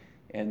teacher.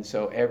 And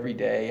so every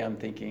day I'm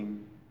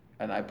thinking,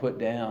 and I put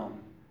down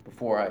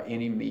before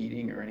any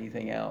meeting or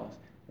anything else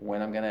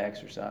when I'm going to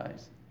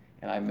exercise,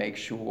 and I make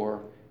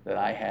sure that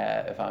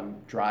if I'm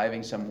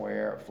driving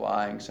somewhere or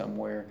flying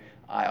somewhere,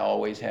 I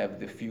always have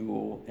the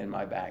fuel in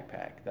my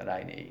backpack that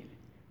I need.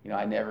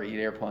 I never eat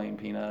airplane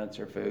peanuts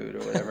or food or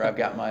whatever. I've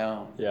got my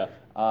own. Yeah.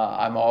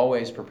 I'm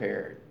always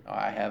prepared.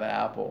 I have an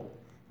apple,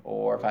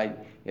 or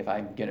if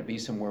I'm going to be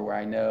somewhere where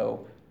I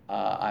know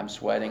I'm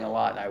sweating a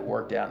lot and I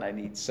worked out and I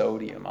need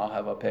sodium, I'll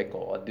have a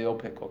dill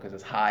pickle, because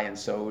it's high in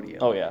sodium.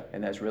 Oh yeah.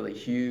 And that's really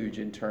huge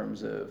in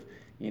terms of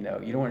you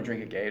don't want to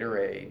drink a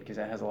Gatorade because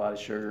that has a lot of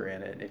sugar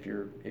in it. If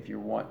you're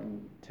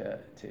wanting to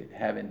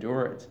have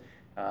endurance,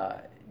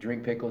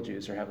 drink pickle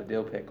juice or have a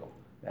dill pickle.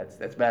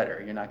 That's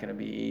better. You're not going to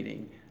be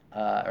eating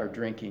or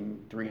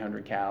drinking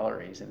 300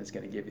 calories, and it's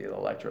going to give you the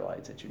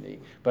electrolytes that you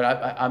need. But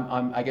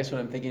I guess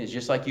what I'm thinking is,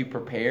 just like you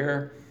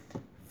prepare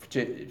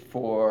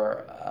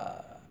for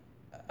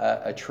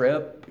a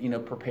trip,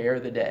 prepare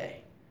the day.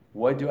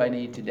 What do I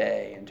need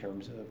today in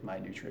terms of my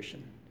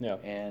nutrition? Yeah.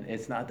 And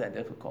it's not that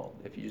difficult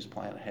if you just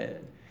plan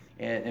ahead.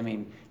 And I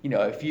mean,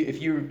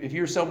 if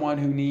you're someone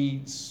who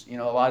needs, a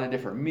lot of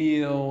different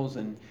meals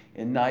and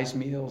nice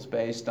meals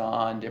based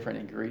on different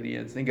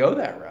ingredients, then go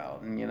that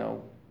route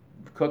and,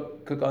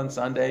 cook on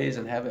Sundays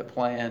and have it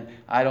planned.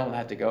 I don't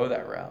have to go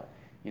that route.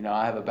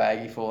 I have a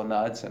baggie full of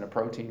nuts and a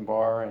protein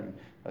bar and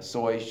a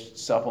soy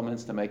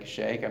supplements to make a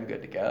shake. I'm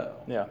good to go.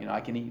 Yeah. I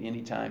can eat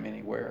anytime,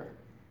 anywhere.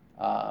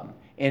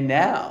 And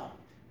now,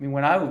 I mean,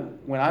 when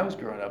I was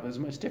growing up, it was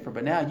much different.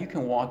 But now you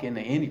can walk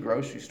into any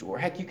grocery store.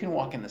 Heck, you can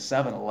walk into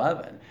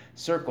 7-Eleven,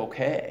 Circle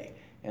K,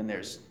 and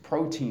there's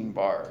protein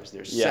bars,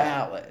 there's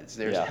salads,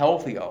 there's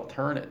healthy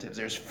alternatives,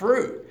 there's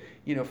fruit.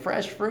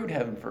 Fresh fruit,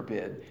 heaven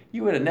forbid.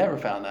 You would have never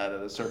found that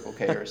at a Circle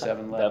K or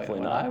 7-Eleven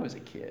when I was a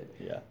kid.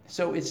 Yeah.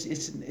 So it's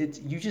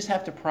you just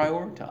have to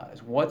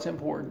prioritize what's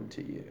important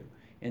to you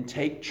and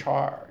take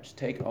charge,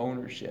 take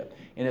ownership.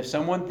 And if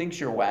someone thinks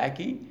you're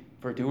wacky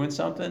for doing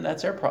something,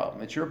 that's their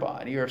problem. It's your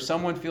body. Or if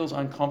someone feels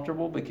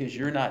uncomfortable because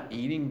you're not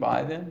eating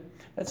by them,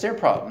 that's their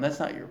problem. That's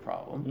not your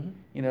problem.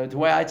 Mm-hmm. The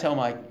way I tell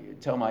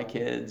my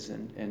kids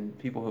and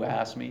people who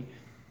ask me,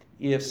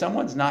 if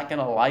someone's not going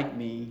to like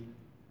me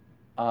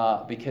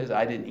because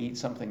I didn't eat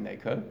something they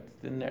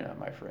cooked, then they're not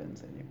my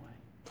friends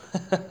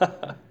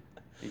anyway.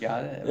 You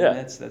got it? I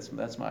mean,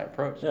 that's my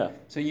approach. Yeah.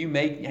 So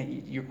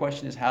your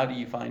question is, how do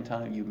you find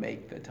time? You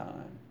make the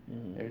time.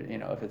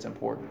 Mm-hmm. If it's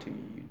important to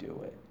you, you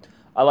do it.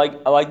 I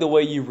like the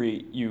way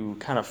you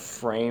kind of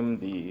frame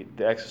the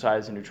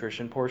exercise and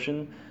nutrition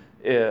portion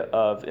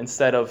of,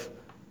 instead of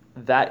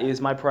that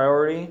is my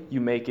priority, you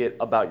make it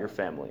about your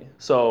family.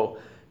 So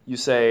you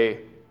say,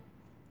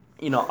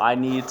 I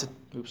need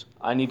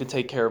to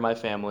take care of my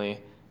family,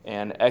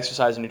 and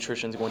exercise and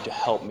nutrition is going to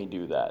help me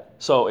do that.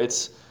 So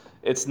it's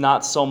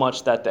not so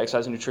much that the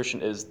exercise and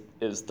nutrition is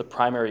the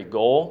primary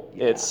goal.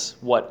 Yeah. It's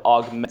what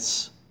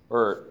augments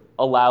or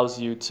allows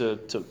you to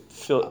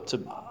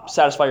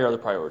satisfy your other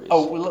priorities.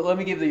 Oh, well, let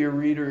me give your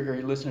reader or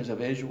your listeners a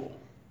visual.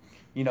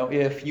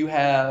 If you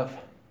have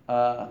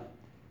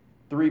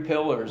 3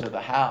 pillars of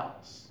the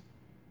house,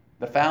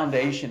 the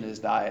foundation is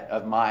diet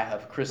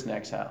of Chris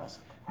Neck's house.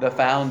 The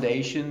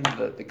foundation,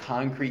 the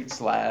concrete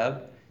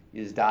slab,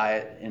 is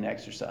diet and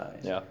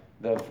exercise. Yeah.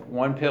 The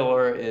one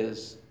pillar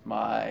is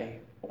my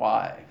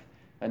wife.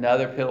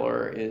 Another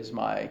pillar is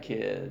my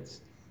kids.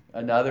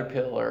 Another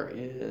pillar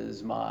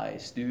is my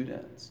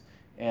students.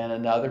 And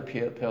another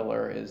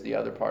pillar is the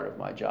other part of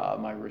my job,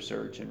 my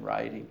research and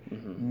writing.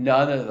 Mm-hmm.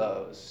 None of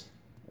those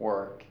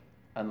work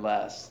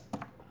unless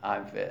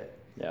I'm fit.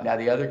 Yeah. Now,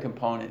 the other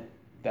component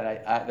that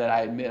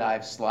I admit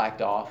I've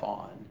slacked off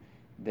on,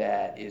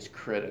 that is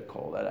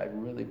critical, that I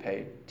really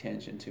paid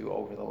attention to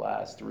over the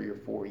last 3 or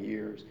 4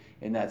 years,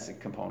 and that's the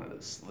component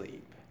of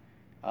sleep.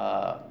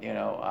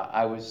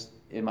 I was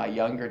in my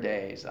younger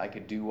days, I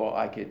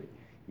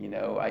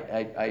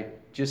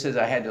just as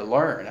I had to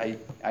learn,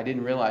 I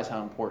didn't realize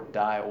how important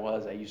diet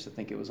was. I used to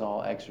think it was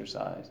all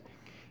exercise.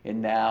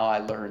 And now I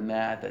learned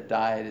that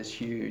diet is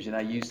huge. And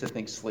I used to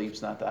think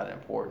sleep's not that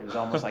important. It was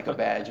almost like a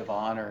badge of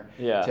honor.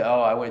 Yeah.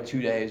 I went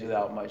 2 days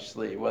without much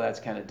sleep. Well, that's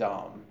kind of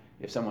dumb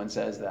if someone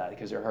says that,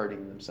 because they're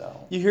hurting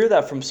themselves. You hear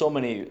that from so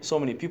many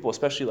people,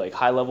 especially like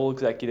high-level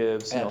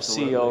executives,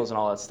 CEOs and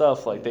all that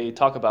stuff. Like they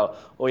talk about,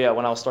 when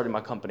I was starting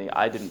my company,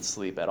 I didn't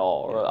sleep at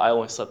all, or I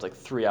only slept like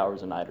 3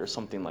 hours a night or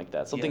something like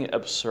that, something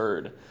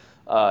absurd.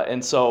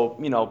 And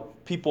so,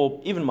 people,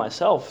 even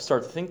myself,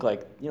 start to think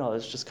like,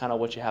 that's just kind of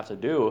what you have to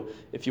do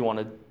if you want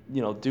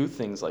to, do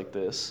things like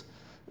this.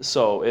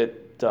 So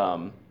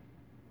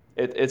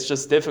it's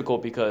just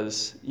difficult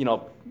because,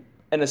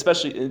 and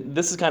especially,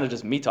 this is kind of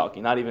just me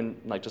talking, not even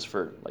like just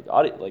for like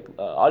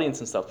audience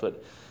and stuff,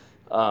 but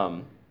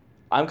I'm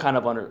kind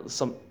of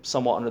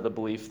somewhat under the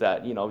belief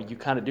that you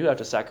kind of do have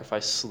to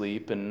sacrifice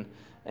sleep and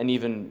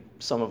even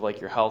some of like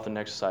your health and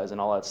exercise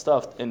and all that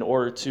stuff in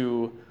order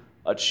to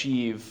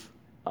achieve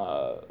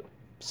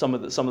some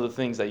of the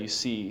things that you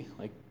see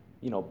like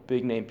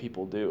big name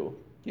people do.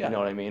 Yeah. You know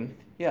what I mean?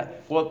 Yeah.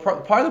 Well,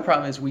 part of the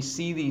problem is we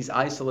see these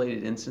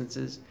isolated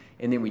instances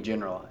and then we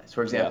generalize.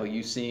 For example,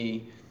 you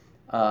see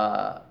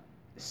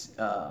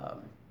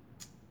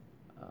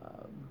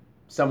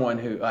someone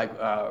who,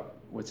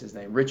 what's his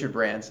name? Richard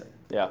Branson.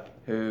 Yeah.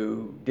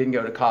 Who didn't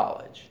go to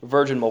college.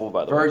 Virgin Mobile,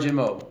 by the way. Virgin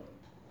Mobile.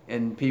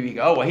 And people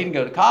go, he didn't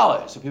go to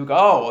college. So people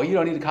go, you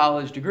don't need a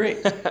college degree.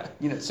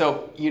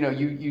 So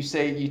you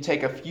say you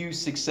take a few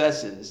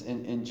successes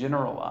and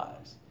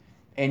generalize.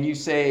 And you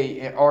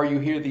say, or you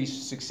hear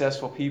these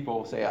successful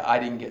people say, I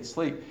didn't get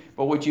sleep.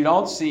 But what you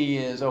don't see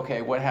is,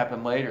 what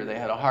happened later? They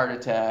had a heart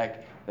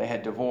attack. They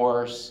had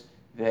divorce.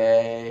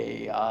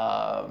 They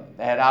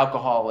had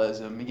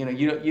alcoholism.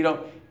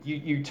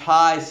 You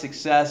tie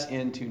success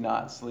into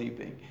not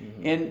sleeping.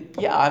 Mm-hmm. And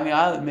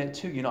I'll admit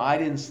too, I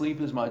didn't sleep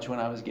as much when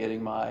I was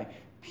getting my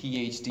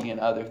PhD and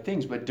other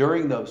things. But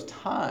during those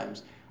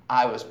times,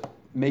 I was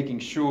making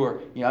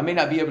sure, I may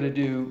not be able to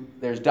do,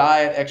 there's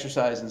diet,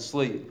 exercise, and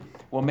sleep.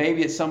 Well,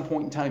 maybe at some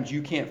point in time,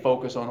 you can't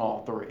focus on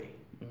all three.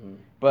 Mm-hmm.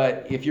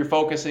 But if you're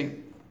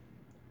focusing,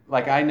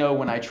 like I know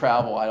when I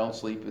travel, I don't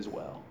sleep as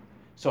well.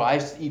 So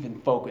I even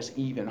focus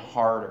even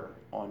harder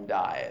on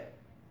diet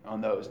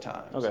on those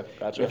times. Okay,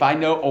 gotcha. If I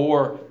know,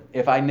 or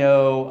if I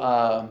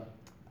know,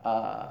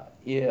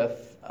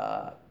 if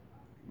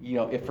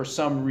for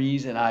some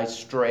reason I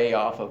stray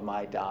off of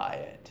my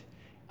diet,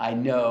 I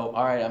know,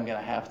 all right, I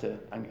got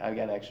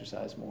to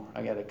exercise more.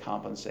 I got to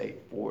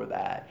compensate for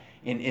that.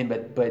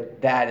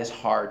 But that is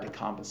hard to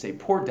compensate.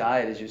 Poor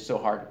diet is just so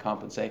hard to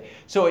compensate.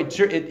 So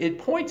it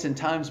points in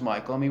times,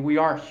 Michael. I mean, we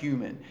are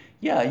human.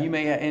 Yeah, you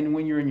may, and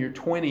when you're in your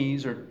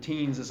 20s or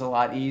teens, it's a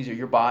lot easier.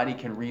 Your body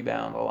can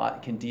rebound a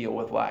lot, can deal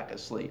with lack of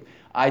sleep.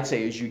 I'd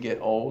say as you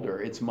get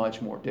older, it's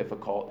much more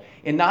difficult.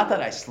 And not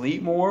that I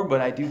sleep more,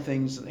 but I do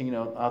things,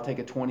 I'll take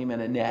a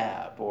 20-minute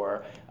nap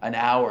or an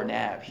hour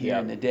nap here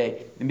in the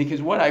day. And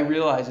because what I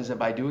realize is that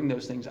by doing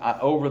those things,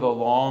 over the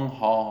long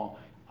haul,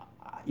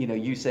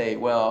 you say,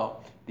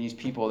 well, these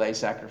people, they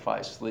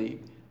sacrifice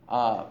sleep.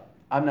 I'm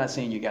not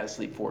saying you got to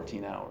sleep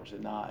 14 hours a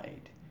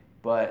night,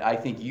 but I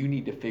think you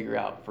need to figure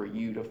out for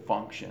you to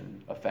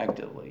function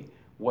effectively,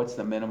 what's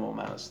the minimum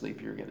amount of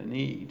sleep you're going to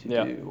need to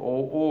do.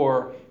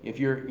 Or if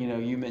you're,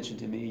 you mentioned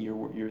to me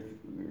you're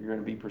going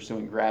to be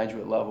pursuing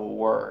graduate level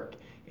work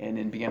and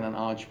then being an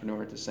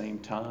entrepreneur at the same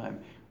time.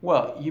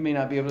 Well, you may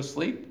not be able to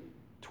sleep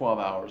 12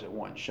 hours at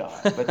one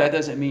shot, but that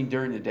doesn't mean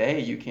during the day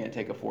you can't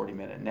take a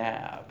 40-minute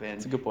nap. And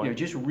that's a good point.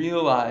 Just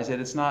realize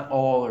that it's not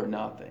all or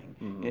nothing,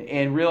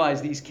 and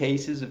realize these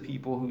cases of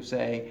people who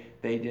say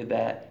they did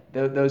that,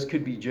 those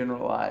could be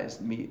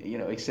generalized,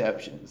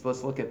 exceptions.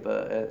 Let's look at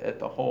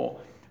the whole.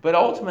 But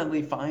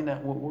ultimately, find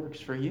out what works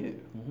for you.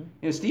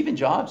 Stephen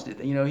Jobs did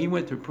that. He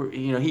went through.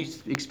 He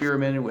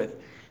experimented with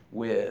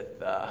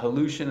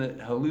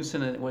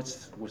hallucinant.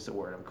 What's the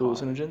word I'm calling?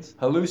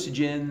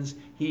 Hallucinogens.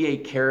 He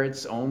ate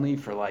carrots only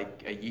for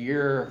like a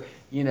year.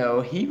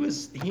 He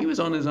was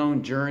on his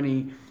own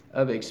journey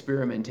of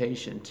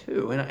experimentation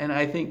too. And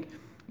I think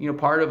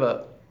part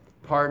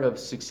of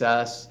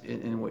success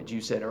in what you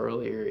said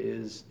earlier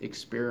is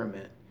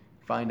experiment.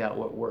 Find out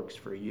what works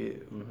for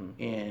you.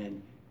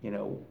 And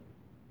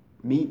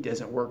meat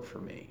doesn't work for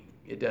me.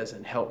 It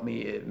doesn't help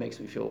me. It makes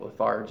me feel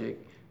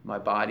lethargic. My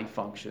body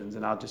functions,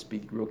 and I'll just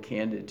be real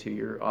candid to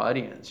your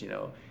audience.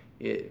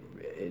 It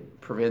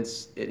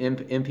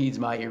impedes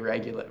my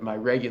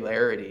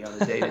regularity on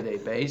a day-to-day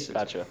basis.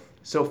 Gotcha.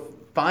 So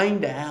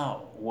find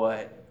out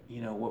what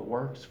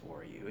works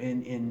for you,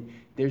 and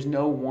there's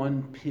no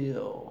one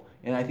pill,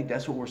 and I think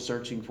that's what we're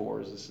searching for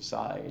as a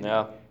society.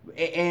 Yeah.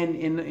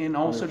 And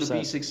also 100%. To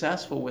be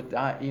successful with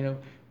diet,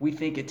 we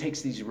think it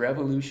takes these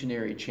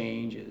revolutionary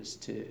changes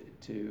to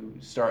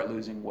start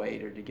losing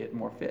weight or to get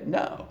more fit.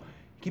 No.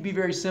 It can be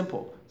very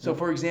simple. So,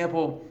 for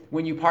example,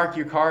 when you park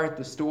your car at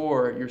the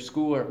store, at your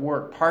school, or at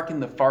work, park in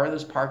the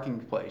farthest parking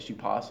place you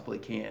possibly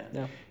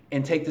can,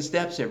 and take the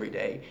steps every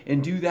day,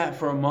 and do that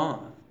for a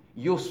month.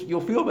 You'll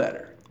feel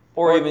better.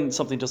 Or even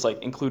something just like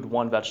include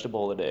one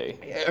vegetable a day.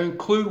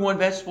 Include one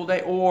vegetable a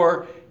day,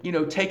 or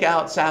take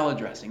out salad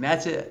dressing.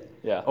 That's it.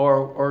 Yeah.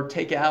 Or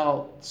take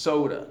out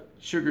soda.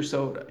 Sugar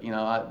soda,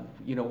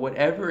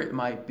 whatever it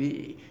might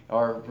be,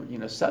 or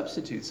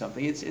substitute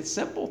something. It's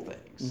simple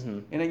things,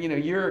 and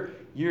you're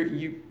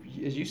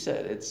as you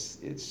said, it's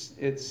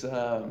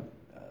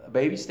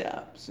baby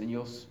steps, and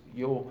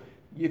you'll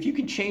if you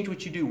can change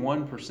what you do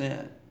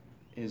 1%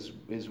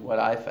 is what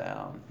I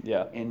found.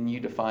 Yeah. And you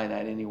define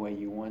that any way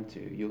you want to,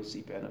 you'll see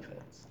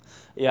benefits.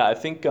 Yeah, I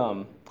think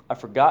I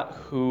forgot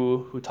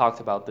who talked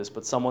about this,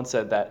 but someone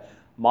said that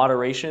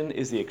moderation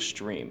is the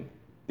extreme.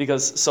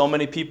 Because so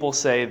many people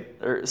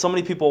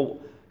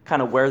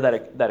kind of wear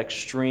that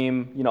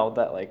extreme,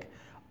 that like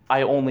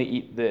I only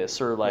eat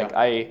this, or like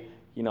I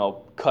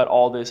cut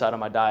all this out of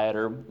my diet,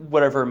 or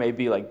whatever it may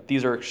be. Like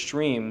these are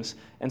extremes,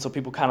 and so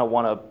people kind of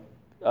want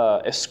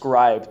to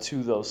ascribe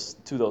to those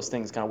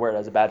things, kind of wear it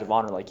as a badge of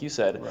honor, like you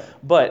said. Right.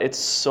 But it's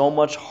so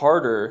much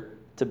harder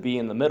to be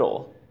in the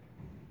middle.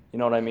 You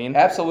know what I mean?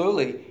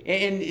 Absolutely,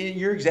 and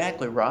you're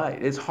exactly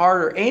right. It's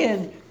harder,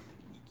 and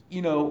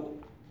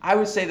I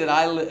would say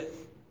that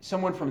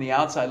someone from the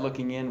outside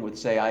looking in would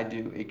say I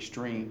do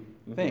extreme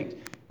things,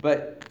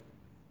 but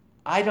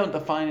I don't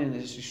define it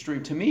as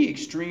extreme. To me,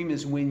 extreme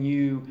is when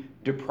you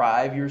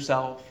deprive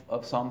yourself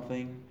of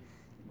something,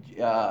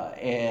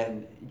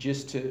 and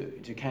just to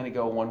kind of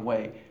go one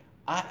way.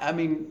 I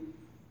mean,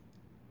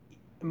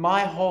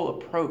 my whole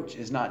approach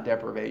is not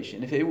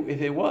deprivation. If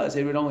it was,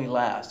 it would only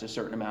last a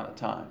certain amount of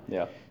time.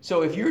 Yeah.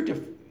 So if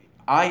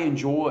I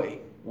enjoy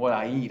what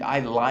I eat. I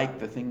like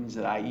the things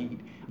that I eat.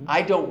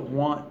 I don't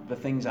want the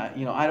things I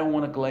don't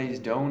want a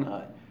glazed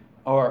donut,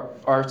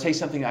 or say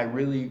something I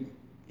really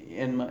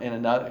in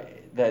another,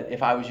 that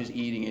if I was just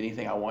eating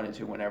anything I wanted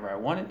to whenever I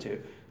wanted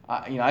to.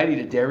 I'd eat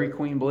a Dairy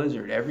Queen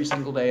Blizzard every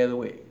single day of the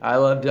week. I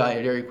love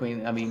Dairy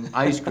Queen.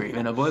 Ice cream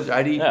in a Blizzard.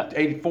 I'd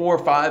eat 4 or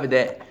 5 a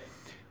day.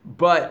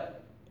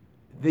 But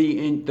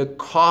the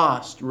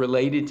cost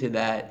related to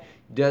that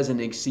doesn't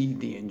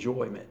exceed the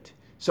enjoyment.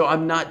 So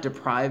I'm not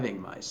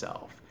depriving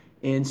myself.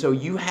 And so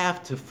you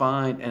have to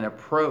find an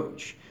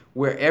approach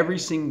where every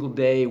single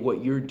day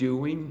what you're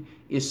doing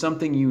is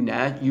something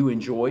you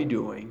enjoy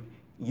doing.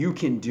 You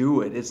can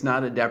do it. It's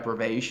not a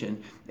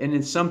deprivation. And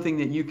it's something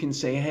that you can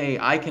say, hey,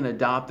 I can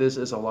adopt this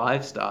as a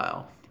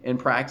lifestyle and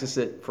practice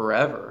it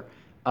forever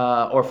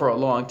or for a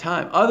long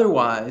time.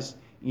 Otherwise,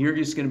 you're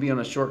just going to be on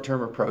a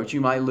short-term approach.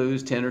 You might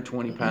lose 10 or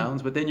 20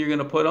 pounds, but then you're going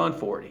to put on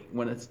 40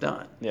 when it's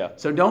done. Yeah.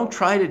 So don't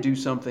try to do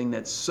something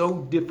that's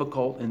so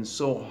difficult and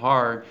so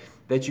hard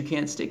that you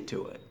can't stick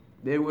to it.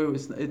 You're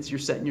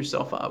setting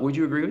yourself up. Would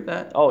you agree with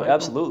that? Oh, Michael?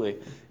 absolutely.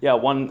 Yeah,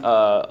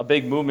 a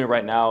big movement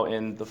right now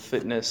in the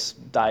fitness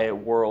diet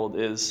world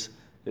is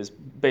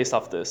based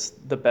off this.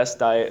 The best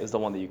diet is the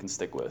one that you can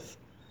stick with.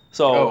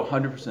 So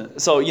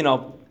 100%.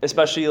 So,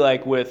 especially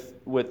like with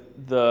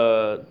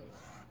the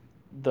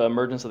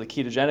emergence of the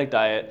ketogenic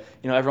diet,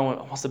 everyone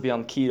wants to be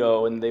on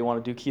keto and they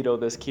want to do keto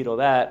this, keto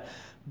that,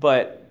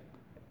 but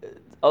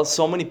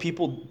so many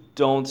people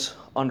don't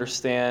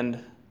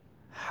understand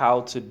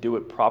how to do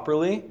it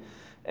properly,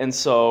 and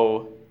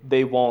so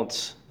they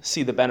won't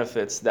see the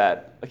benefits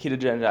that a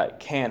ketogenic diet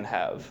can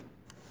have.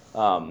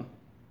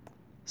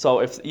 So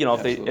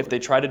if they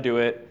try to do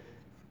it,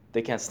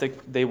 they can't stick.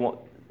 They won't,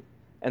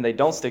 and they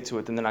don't stick to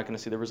it, then they're not going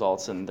to see the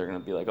results, and they're going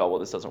to be like, oh, well,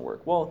 this doesn't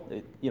work. Well,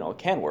 it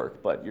can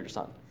work, but you're just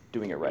not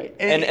doing it right,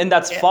 and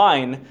that's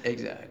fine.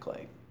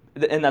 Exactly.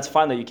 And that's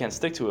fine that you can't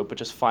stick to it, but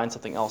just find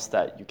something else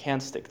that you can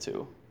stick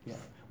to. Yeah.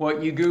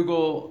 Well, you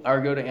Google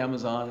or go to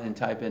Amazon and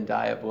type in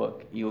diet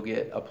book, you'll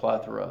get a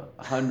plethora,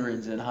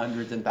 hundreds and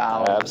hundreds and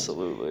thousands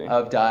Absolutely.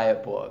 of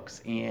diet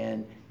books.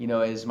 And,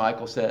 as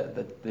Michael said,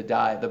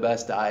 the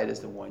best diet is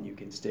the one you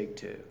can stick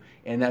to.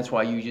 And that's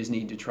why you just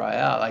need to try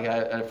out. Like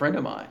a friend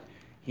of mine,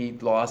 he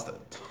lost a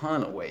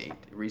ton of weight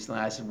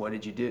recently. I said, what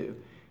did you do?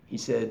 He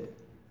said,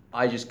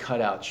 I just cut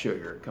out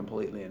sugar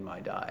completely in my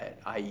diet.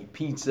 I eat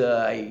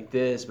pizza, I eat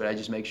this, but I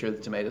just make sure the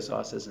tomato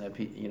sauce doesn't have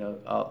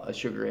a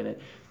sugar in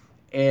it.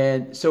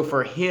 And so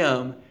for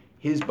him,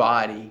 his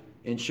body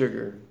and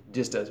sugar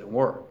just doesn't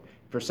work.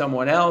 For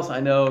someone else, I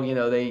know,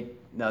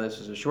 now this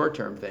is a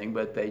short-term thing,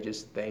 but they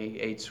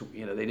ate,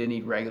 they didn't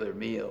eat regular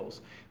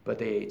meals, but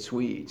they ate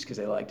sweets because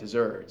they like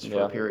desserts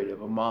for a period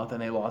of a month,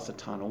 and they lost a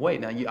ton of weight.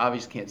 Now, you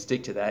obviously can't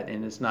stick to that,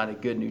 and it's not a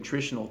good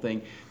nutritional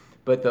thing,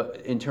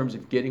 but in terms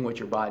of getting what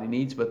your body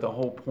needs. But the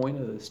whole point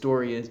of the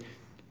story is,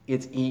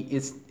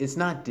 it's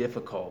not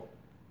difficult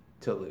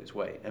to lose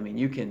weight. I mean,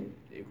 you can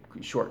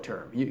short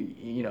term.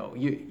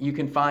 You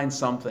can find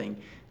something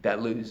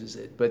that loses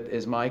it. But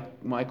as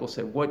Michael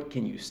said, what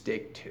can you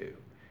stick to?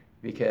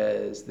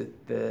 Because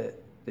the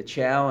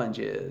challenge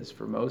is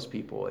for most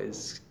people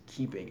is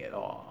keeping it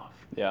off.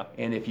 Yeah.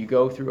 And if you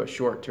go through a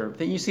short-term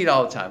thing, you see it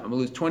all the time. I'm gonna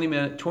lose 20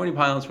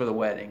 pounds for the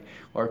wedding,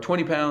 or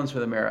 20 pounds for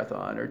the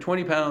marathon, or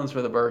 20 pounds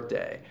for the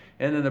birthday.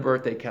 And then the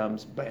birthday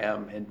comes,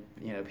 bam, and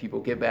people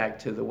get back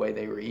to the way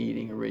they were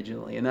eating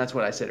originally. And that's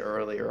what I said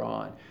earlier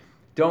on.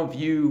 Don't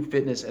view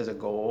fitness as a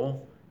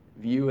goal.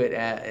 View it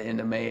in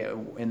the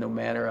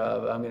manner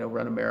of, I'm going to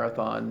run a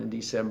marathon in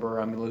December.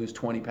 I'm going to lose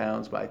 20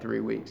 pounds by 3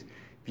 weeks.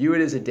 View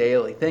it as a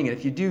daily thing. And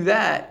if you do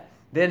that,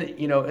 then,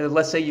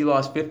 let's say you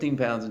lost 15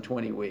 pounds in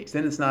 20 weeks.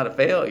 Then it's not a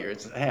failure.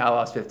 It's, hey, I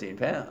lost 15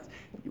 pounds.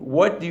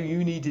 What do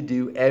you need to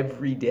do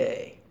every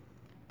day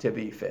to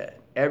be fit?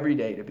 Every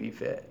day to be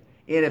fit.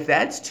 And if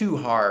that's too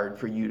hard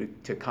for you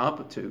to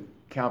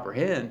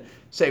comprehend,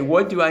 say,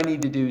 what do I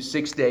need to do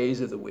 6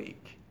 days of the week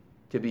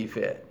to be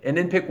fit? And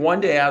then pick one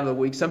day out of the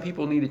week. Some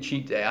people need a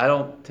cheat day.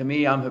 To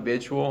me, I'm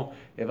habitual.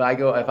 If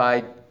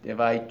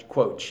I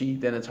quote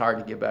cheat, then it's hard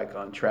to get back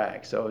on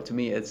track. So to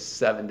me, it's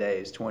 7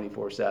 days,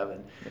 24/7.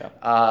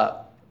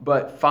 Yeah.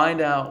 But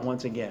find out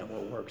once again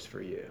what works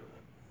for you.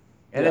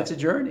 And it's a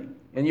journey.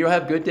 And you'll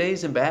have good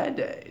days and bad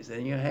days.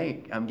 And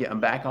hey, I'm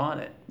back on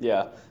it.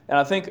 Yeah. And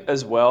I think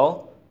as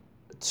well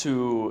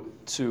to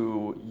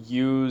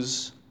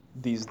use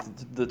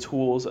the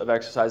tools of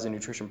exercise and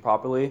nutrition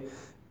properly,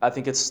 I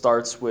think it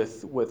starts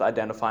with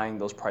identifying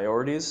those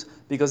priorities,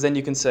 because then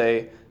you can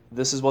say,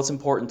 this is what's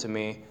important to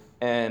me,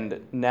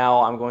 and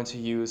now I'm going to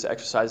use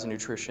exercise and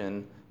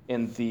nutrition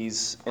in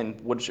these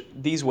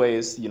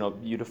ways.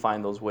 You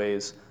define those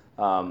ways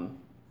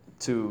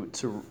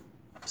to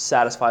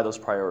satisfy those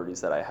priorities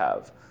that I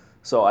have.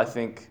 So I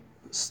think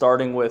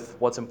starting with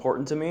what's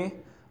important to me,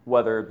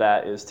 whether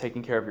that is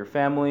taking care of your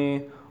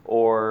family,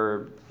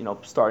 or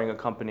starting a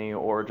company,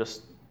 or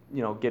just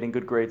getting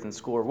good grades in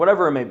school, or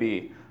whatever it may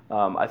be.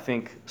 I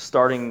think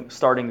starting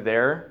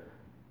there,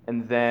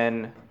 and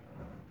then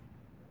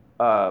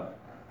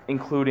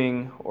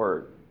including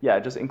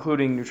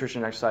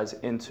nutrition and exercise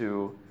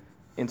into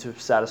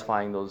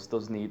satisfying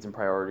those needs and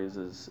priorities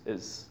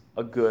is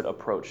a good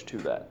approach to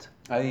that.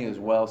 I think it was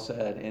well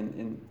said.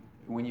 And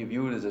when you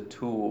view it as a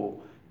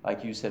tool,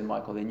 like you said,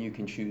 Michael, then you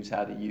can choose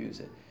how to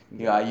use it.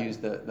 I use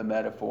the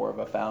metaphor of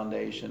a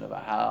foundation of a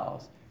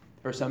house.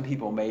 For some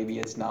people, maybe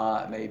it's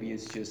not. Maybe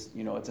it's just,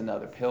 it's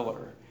another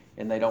pillar,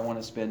 and they don't want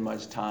to spend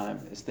much time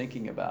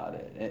thinking about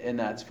it, and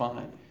that's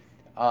fine.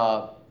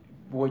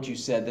 What you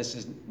said, this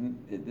is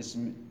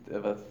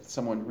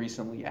someone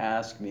recently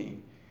asked me,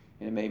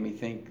 and it made me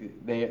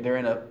think. They're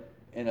in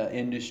an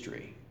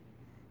industry,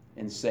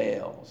 in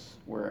sales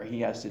where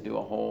he has to do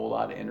a whole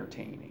lot of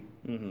entertaining.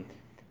 Mm-hmm.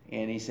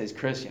 And he says,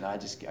 Chris, I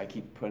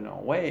keep putting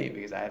on weight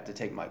because I have to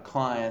take my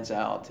clients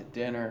out to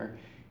dinner.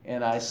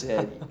 And I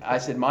said,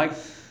 Mike,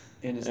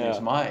 and his name's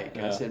Mike.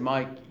 I said,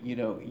 Mike,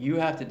 you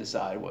have to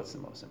decide what's the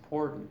most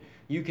important.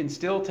 You can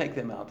still take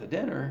them out to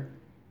dinner,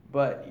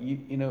 but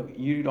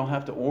you don't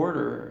have to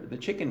order the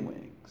chicken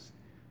wings.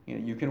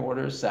 You can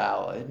order a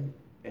salad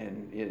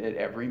at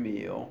every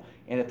meal.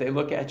 And if they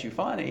look at you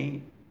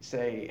funny,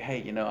 say,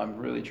 hey, I'm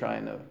really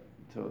trying to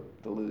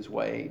lose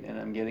weight and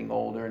I'm getting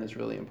older and it's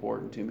really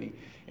important to me.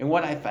 And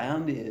what I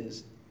found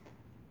is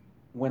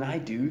when I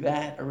do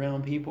that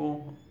around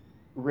people,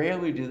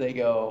 rarely do they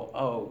go,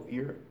 oh,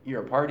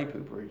 you're a party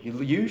pooper.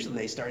 Usually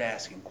they start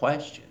asking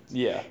questions.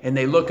 Yeah. And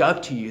they look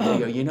up to you. They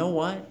go, you know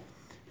what?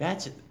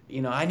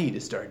 I need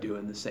to start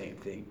doing the same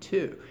thing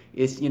too.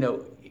 It's,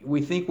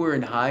 we think we're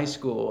in high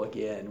school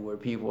again where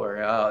people are,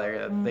 they're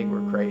going to think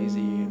we're crazy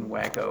and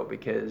wacko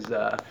because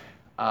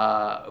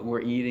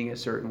we're eating a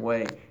certain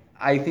way.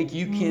 I think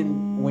you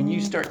can, when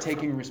you start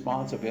taking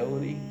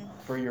responsibility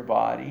for your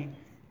body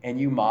and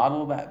you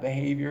model that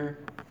behavior,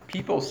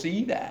 people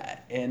see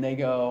that and they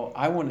go,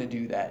 I want to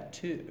do that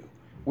too.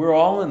 We're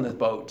all in the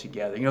boat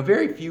together.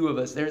 Very few of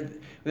us,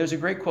 there's a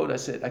great quote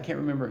I can't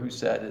remember who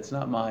said it, it's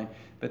not mine,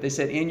 but they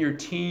said in your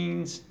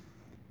teens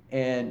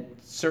and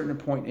certain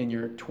point in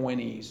your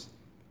 20s,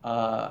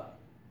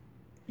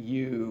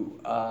 you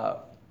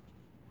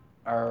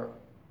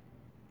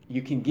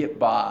can get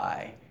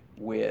by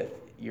with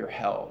your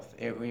health,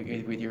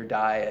 with your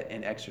diet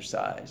and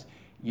exercise.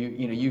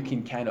 You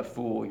can kind of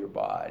fool your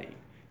body.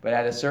 But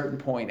at a certain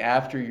point,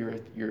 after your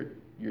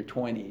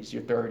 20s,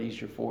 your 30s,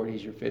 your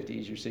 40s, your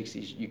 50s, your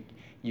 60s,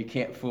 you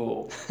can't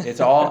fool. It's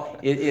all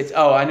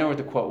I know what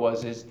the quote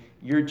was is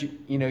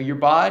your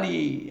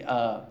body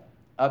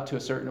up to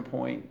a certain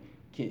point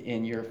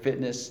and your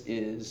fitness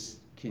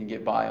can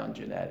get by on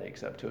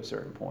genetics up to a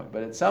certain point.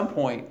 But at some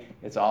point,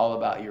 it's all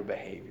about your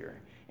behavior.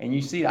 And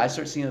I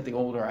start seeing it the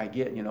older I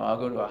get. I'll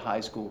go to a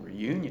high school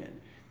reunion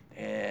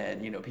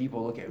and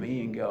people look at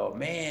me and go,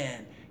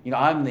 man,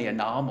 I'm the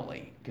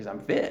anomaly because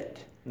I'm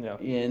fit. Yeah.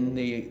 And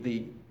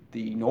the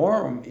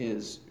norm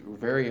is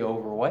very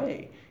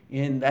overweight.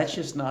 And that's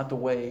just not the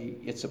way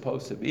it's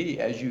supposed to be.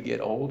 As you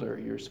get older,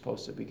 you're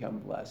supposed to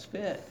become less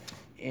fit.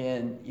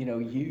 And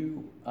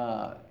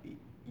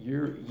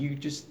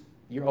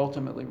you're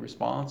ultimately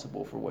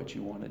responsible for what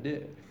you want to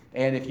do.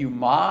 And if you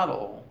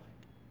model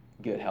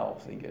good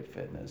health and good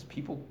fitness,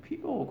 people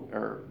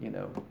are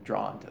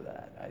drawn to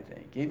that, I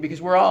think, because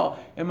we're all,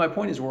 and my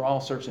point is we're all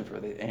searching for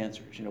the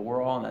answers.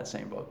 We're all in that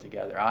same boat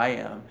together. I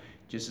am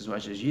just as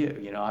much as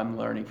you. I'm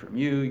learning from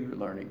you, you're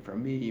learning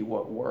from me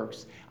what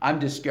works. I'm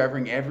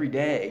discovering every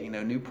day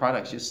new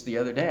products. Just the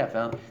other day I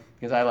found,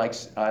 because I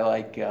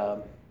like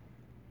to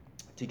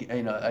get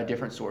a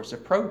different source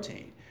of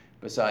protein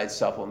besides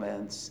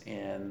supplements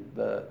and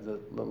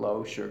the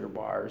low sugar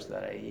bars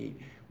that I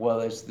eat. Well,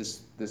 there's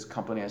this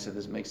company I said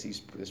this makes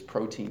this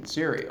protein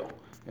cereal.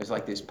 It's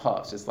like these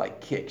puffs. It's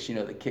like Kix,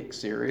 the Kix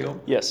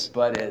cereal. Yes.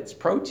 But it's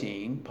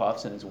protein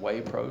puffs and it's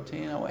whey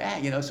protein. I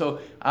went,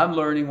 so I'm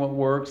learning what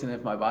works and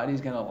if my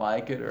body's gonna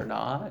like it or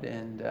not.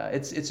 And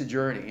it's a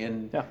journey.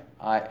 And yeah.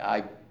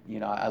 I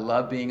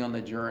love being on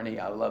the journey.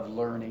 I love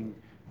learning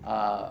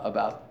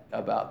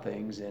about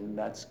things, and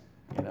that's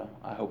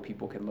I hope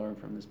people can learn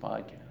from this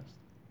podcast.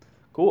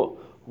 Cool.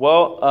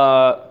 Well,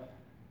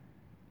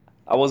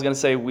 I was going to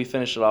say we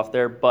finished it off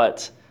there,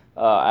 but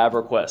I have a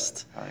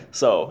request. All right.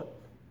 So,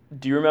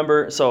 do you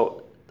remember?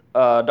 So,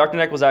 Dr.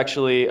 Neck was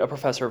actually a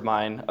professor of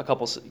mine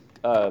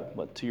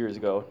 2 years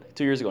ago?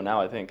 2 years ago now,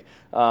 I think.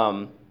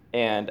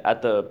 And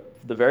at the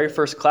very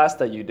first class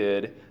that you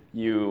did,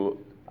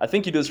 I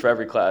think you do this for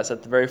every class.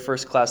 At the very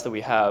first class that we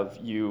have,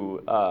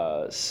 you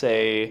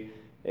say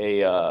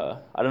I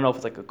don't know if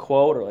it's like a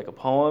quote or like a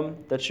poem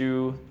that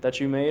you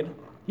made.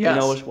 Yes. Do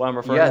you know what I'm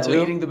referring to? Yeah,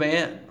 leading the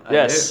band.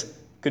 Yes.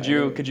 Could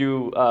you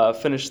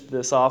finish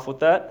this off with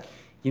that?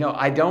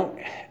 I don't.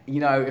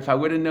 If I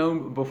would have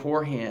known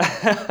beforehand,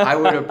 I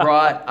would have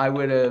brought the.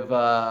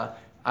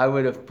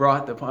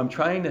 I'm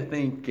trying to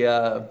think.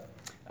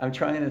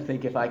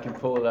 If I can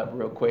pull it up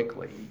real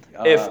quickly.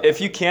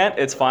 If you can't,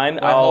 it's fine.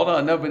 Hold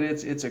on. No, but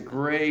it's a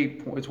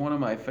great. It's one of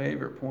my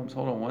favorite poems.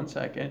 Hold on one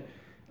second.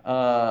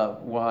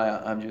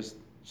 While I'm just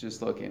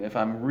looking. If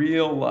I'm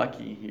real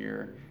lucky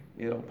here,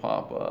 it'll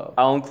pop up.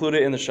 I'll include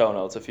it in the show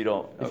notes if you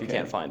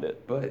can't find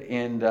it. But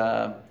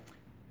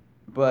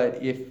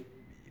if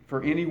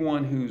for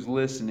anyone who's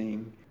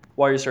listening,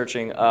 while you're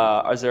searching,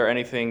 is there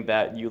anything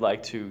that you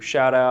like to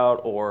shout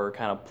out or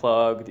kind of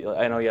plug?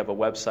 I know you have a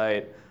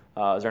website.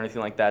 Is there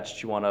anything like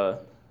that you want to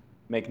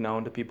make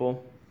known to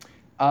people?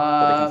 Where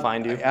they can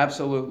find you?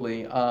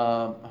 Absolutely.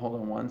 Hold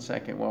on one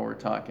second while we're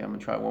talking. I'm going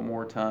to try one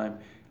more time.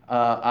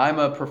 I'm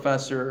a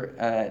professor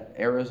at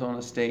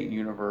Arizona State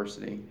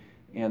University,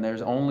 and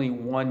there's only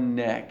one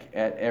Neck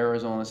at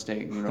Arizona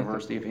State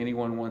University if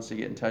anyone wants to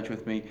get in touch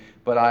with me.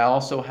 But I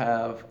also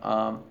have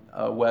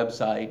a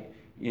website.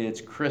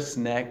 It's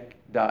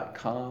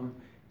chrisneck.com,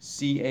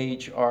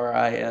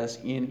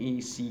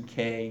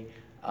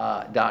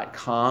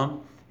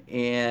 ChrisNeck.com.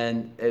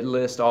 And it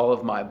lists all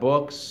of my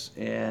books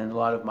and a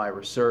lot of my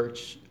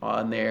research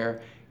on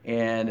there.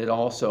 And it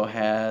also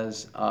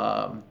has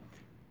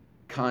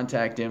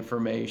contact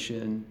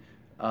information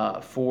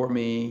for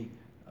me,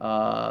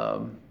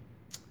 for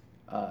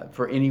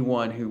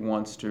anyone who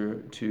wants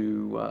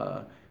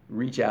to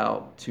reach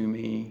out to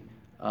me.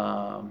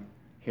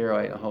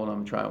 Here, hold on,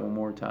 I'm trying one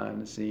more time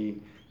to see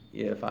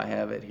if I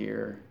have it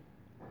here.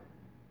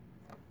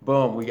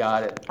 Boom, we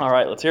got it. All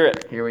right, let's hear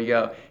it. Here we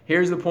go.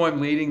 Here's the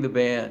poem, Leading the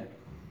Band.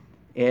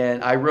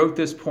 And I wrote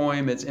this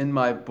poem. It's in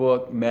my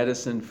book,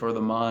 Medicine for the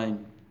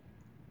Mind,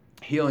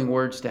 Healing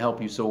Words to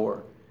Help You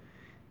Soar.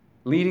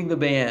 Leading the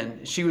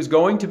band. She was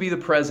going to be the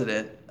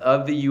president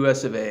of the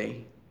US of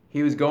A.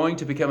 He was going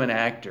to become an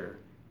actor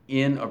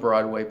in a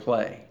Broadway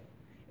play.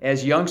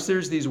 As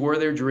youngsters, these were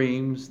their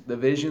dreams, the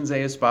visions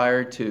they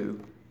aspired to.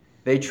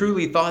 They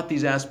truly thought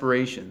these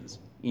aspirations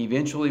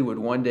eventually would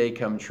one day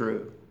come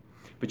true.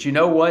 But you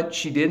know what?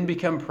 She didn't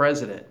become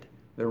president.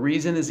 The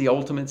reason is the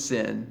ultimate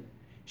sin.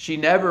 She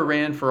never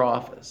ran for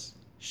office.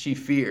 She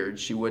feared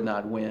she would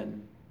not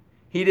win.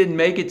 He didn't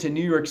make it to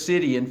New York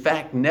City, in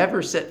fact,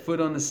 never set foot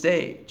on the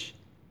stage.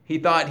 He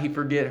thought he'd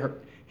forget her.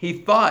 He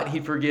thought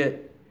he'd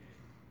forget.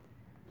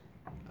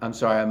 I'm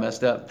sorry, I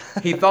messed up.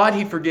 He thought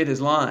he'd forget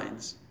his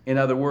lines. In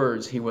other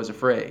words, he was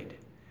afraid.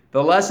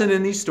 The lesson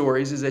in these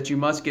stories is that you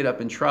must get up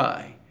and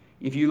try.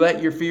 If you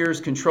let your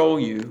fears control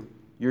you,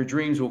 your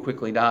dreams will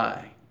quickly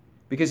die.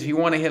 Because if you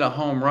want to hit a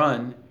home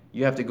run,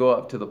 you have to go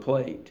up to the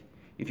plate.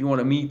 If you want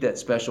to meet that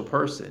special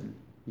person,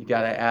 you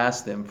got to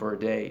ask them for a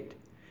date.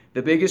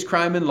 The biggest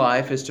crime in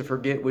life is to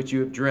forget what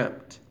you have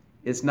dreamt.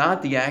 It's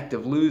not the act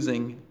of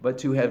losing, but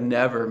to have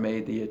never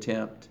made the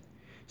attempt.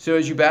 So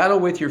as you battle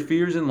with your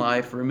fears in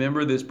life,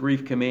 remember this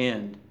brief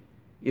command.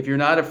 If you're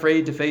not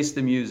afraid to face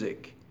the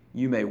music,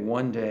 you may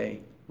one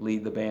day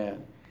lead the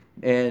band.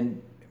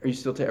 And are we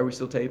still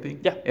taping?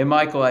 Yeah. And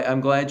Michael,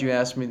 I'm glad you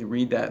asked me to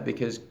read that,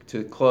 because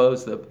to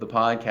close the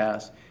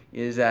podcast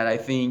is that I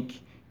think,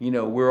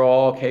 we're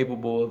all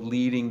capable of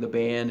leading the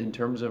band in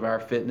terms of our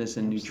fitness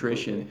and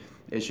nutrition.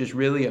 It's just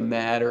really a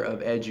matter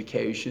of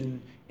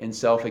education and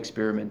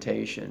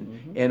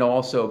self-experimentation, and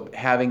also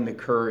having the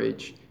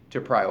courage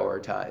to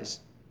prioritize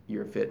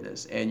your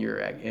fitness and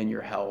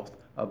your health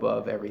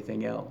above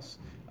everything else.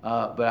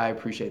 But I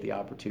appreciate the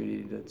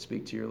opportunity to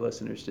speak to your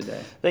listeners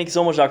today. Thank you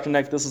so much, Dr.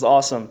 Neck. This is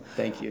awesome.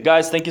 Thank you.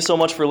 Guys, thank you so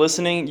much for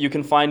listening. You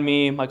can find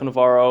me, Michael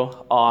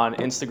Navarro, on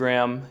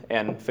Instagram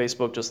and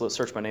Facebook. Just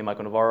search my name,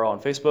 Michael Navarro, on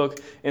Facebook.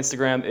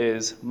 Instagram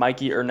is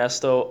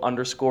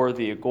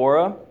MikeyErnesto_the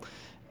Agora.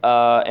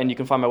 And you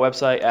can find my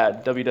website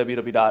at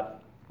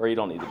or you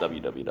don't need the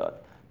www.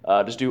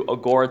 Just do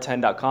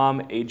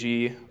agora10.com,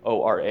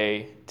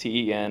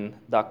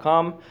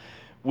 AGORATEN.com.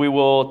 We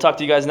will talk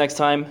to you guys next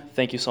time.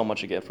 Thank you so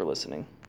much again for listening.